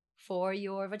for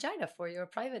your vagina, for your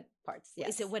private parts.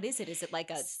 Yes. What is it? Is it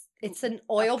like a It's an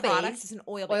oil product? base. It's an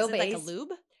oil Oil base. Is it like a base. lube?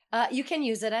 You can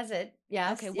use it as it.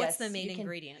 Yes. Okay. What's yes, the main you can.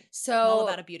 ingredient? So I'm all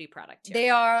about a beauty product here. they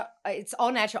are. It's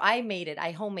all natural. I made it.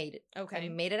 I homemade it. Okay. I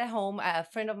made it at home. A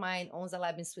friend of mine owns a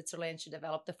lab in Switzerland. She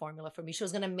developed the formula for me. She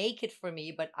was gonna make it for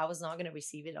me, but I was not gonna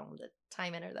receive it on the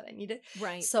time manner that I needed.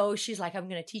 Right. So she's like, "I'm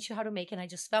gonna teach you how to make it." And I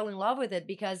just fell in love with it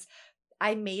because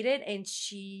I made it, and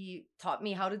she taught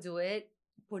me how to do it.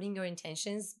 Putting your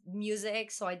intentions,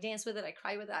 music. So I dance with it. I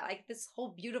cry with it. Like this whole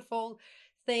beautiful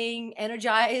thing,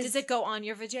 energized. Does it go on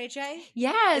your vajayjay?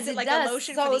 Yes, Is it like a does.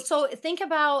 lotion So, for the- so think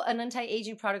about an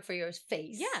anti-aging product for your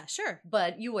face. Yeah, sure.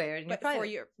 But you wear it in your But private. for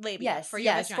your labia. Yes, For your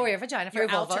yes, vagina. for your vagina, for Your your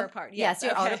vulva. outer part. Yes,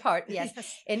 your outer okay. part. Yes,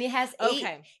 and it has eight.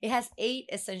 Okay. It has 8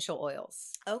 essential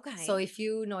oils. Okay. So if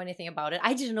you know anything about it,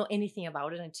 I didn't know anything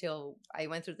about it until I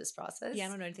went through this process. Yeah, I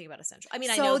don't know anything about essential. I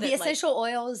mean, I So know that the like, essential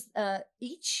oils,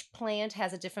 each plant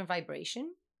has a different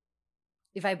vibration.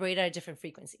 They vibrate at a different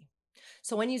frequency.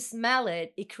 So when you smell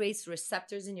it, it creates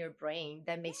receptors in your brain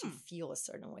that makes you feel a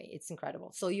certain way. It's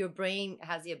incredible. So your brain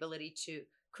has the ability to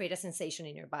create a sensation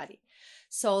in your body.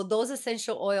 So those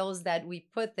essential oils that we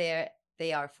put there,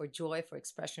 they are for joy, for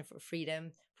expression, for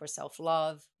freedom, for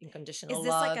self-love, unconditional is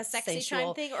this love, like a sexy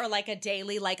sensual. time thing or like a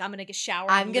daily, like I'm going to shower?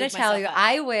 I'm and going lube to tell you, myself up?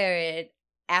 I wear it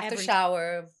after Every-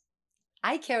 shower.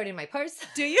 I carry it in my purse.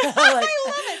 Do you? Like, I love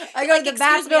it. I go Like, to the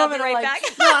excuse me, bathroom I'll be and right I'm like,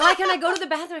 back. no, like when I go to the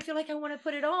bathroom, I feel like I want to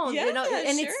put it on, Yeah, you know,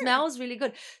 and it sure. smells really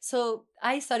good. So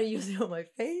I started using it on my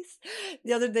face.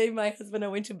 The other day, my husband, I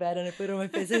went to bed and I put it on my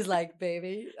face. He's like,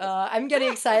 baby, I'm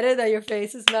getting excited that your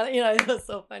face is smelling. You know, it was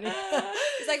so funny.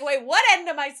 It's like, wait, what end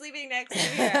am I sleeping next to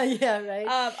here? Yeah, right.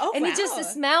 And And it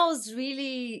just smells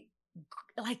really,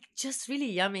 like, just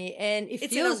really yummy. And it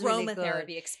it's feels an really good.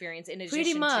 aromatherapy experience in addition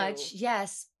Pretty much, to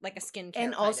yes. like a skincare.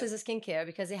 And kind also of. as a skincare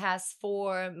because it has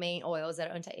 4 main oils that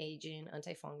are anti-aging,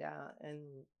 antifungal, and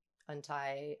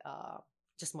anti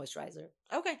just moisturizer.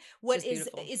 Okay. What just is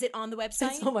beautiful. is it on the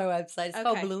website? It's on my website. It's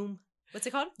called Okay. Bloom. What's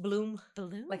it called? Bloom.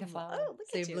 Bloom. Like a flower. Oh, look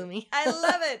So at you're you. blooming. I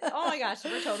love it. Oh my gosh,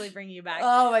 we're totally bringing you back.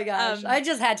 Oh my gosh. Um, I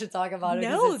just had to talk about it.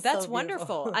 'cause No, it's that's so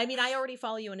wonderful. beautiful. I mean, I already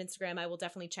follow you on Instagram. I will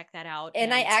definitely check that out.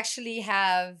 And I actually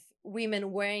have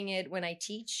women wearing it when I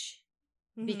teach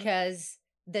Mhm. because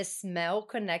the smell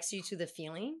connects you to the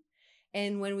feeling.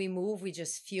 And when we move, we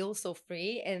just feel so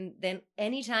free. And then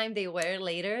anytime they wear it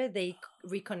later, they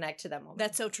reconnect to that moment.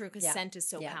 That's so true because Yeah. scent is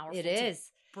so Yeah, powerful. it to is.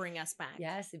 bring us back.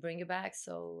 Yes, they bring it back.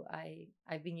 So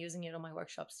I've been using it on my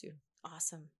workshops too.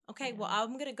 Awesome. Okay, Yeah. well,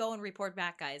 I'm gonna go and report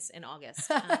back, guys, in August.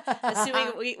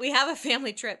 Assuming we have a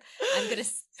family trip, I'm gonna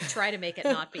try to make it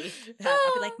not be.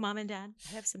 I'll be like, Mom and Dad,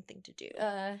 I have something to do.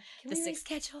 Can The we sixth-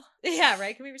 reschedule? Yeah,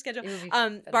 right. Can we reschedule? It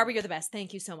would be Barbara, you're the best.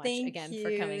 Thank you so much Thank again you.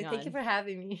 for coming on. Thank you for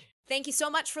having me. Thank you so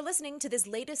much for listening to this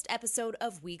latest episode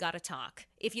of We Gotta Talk.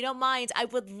 If you don't mind, I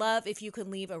would love if you could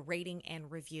leave a rating and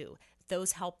review.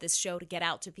 Those help this show to get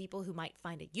out to people who might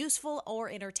find it useful or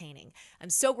entertaining. I'm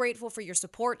so grateful for your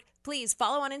support. Please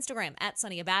follow on Instagram at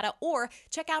Sunny Abada or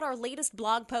check out our latest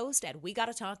blog post at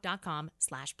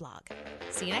wegottatalk.com/blog.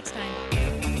 See you next time.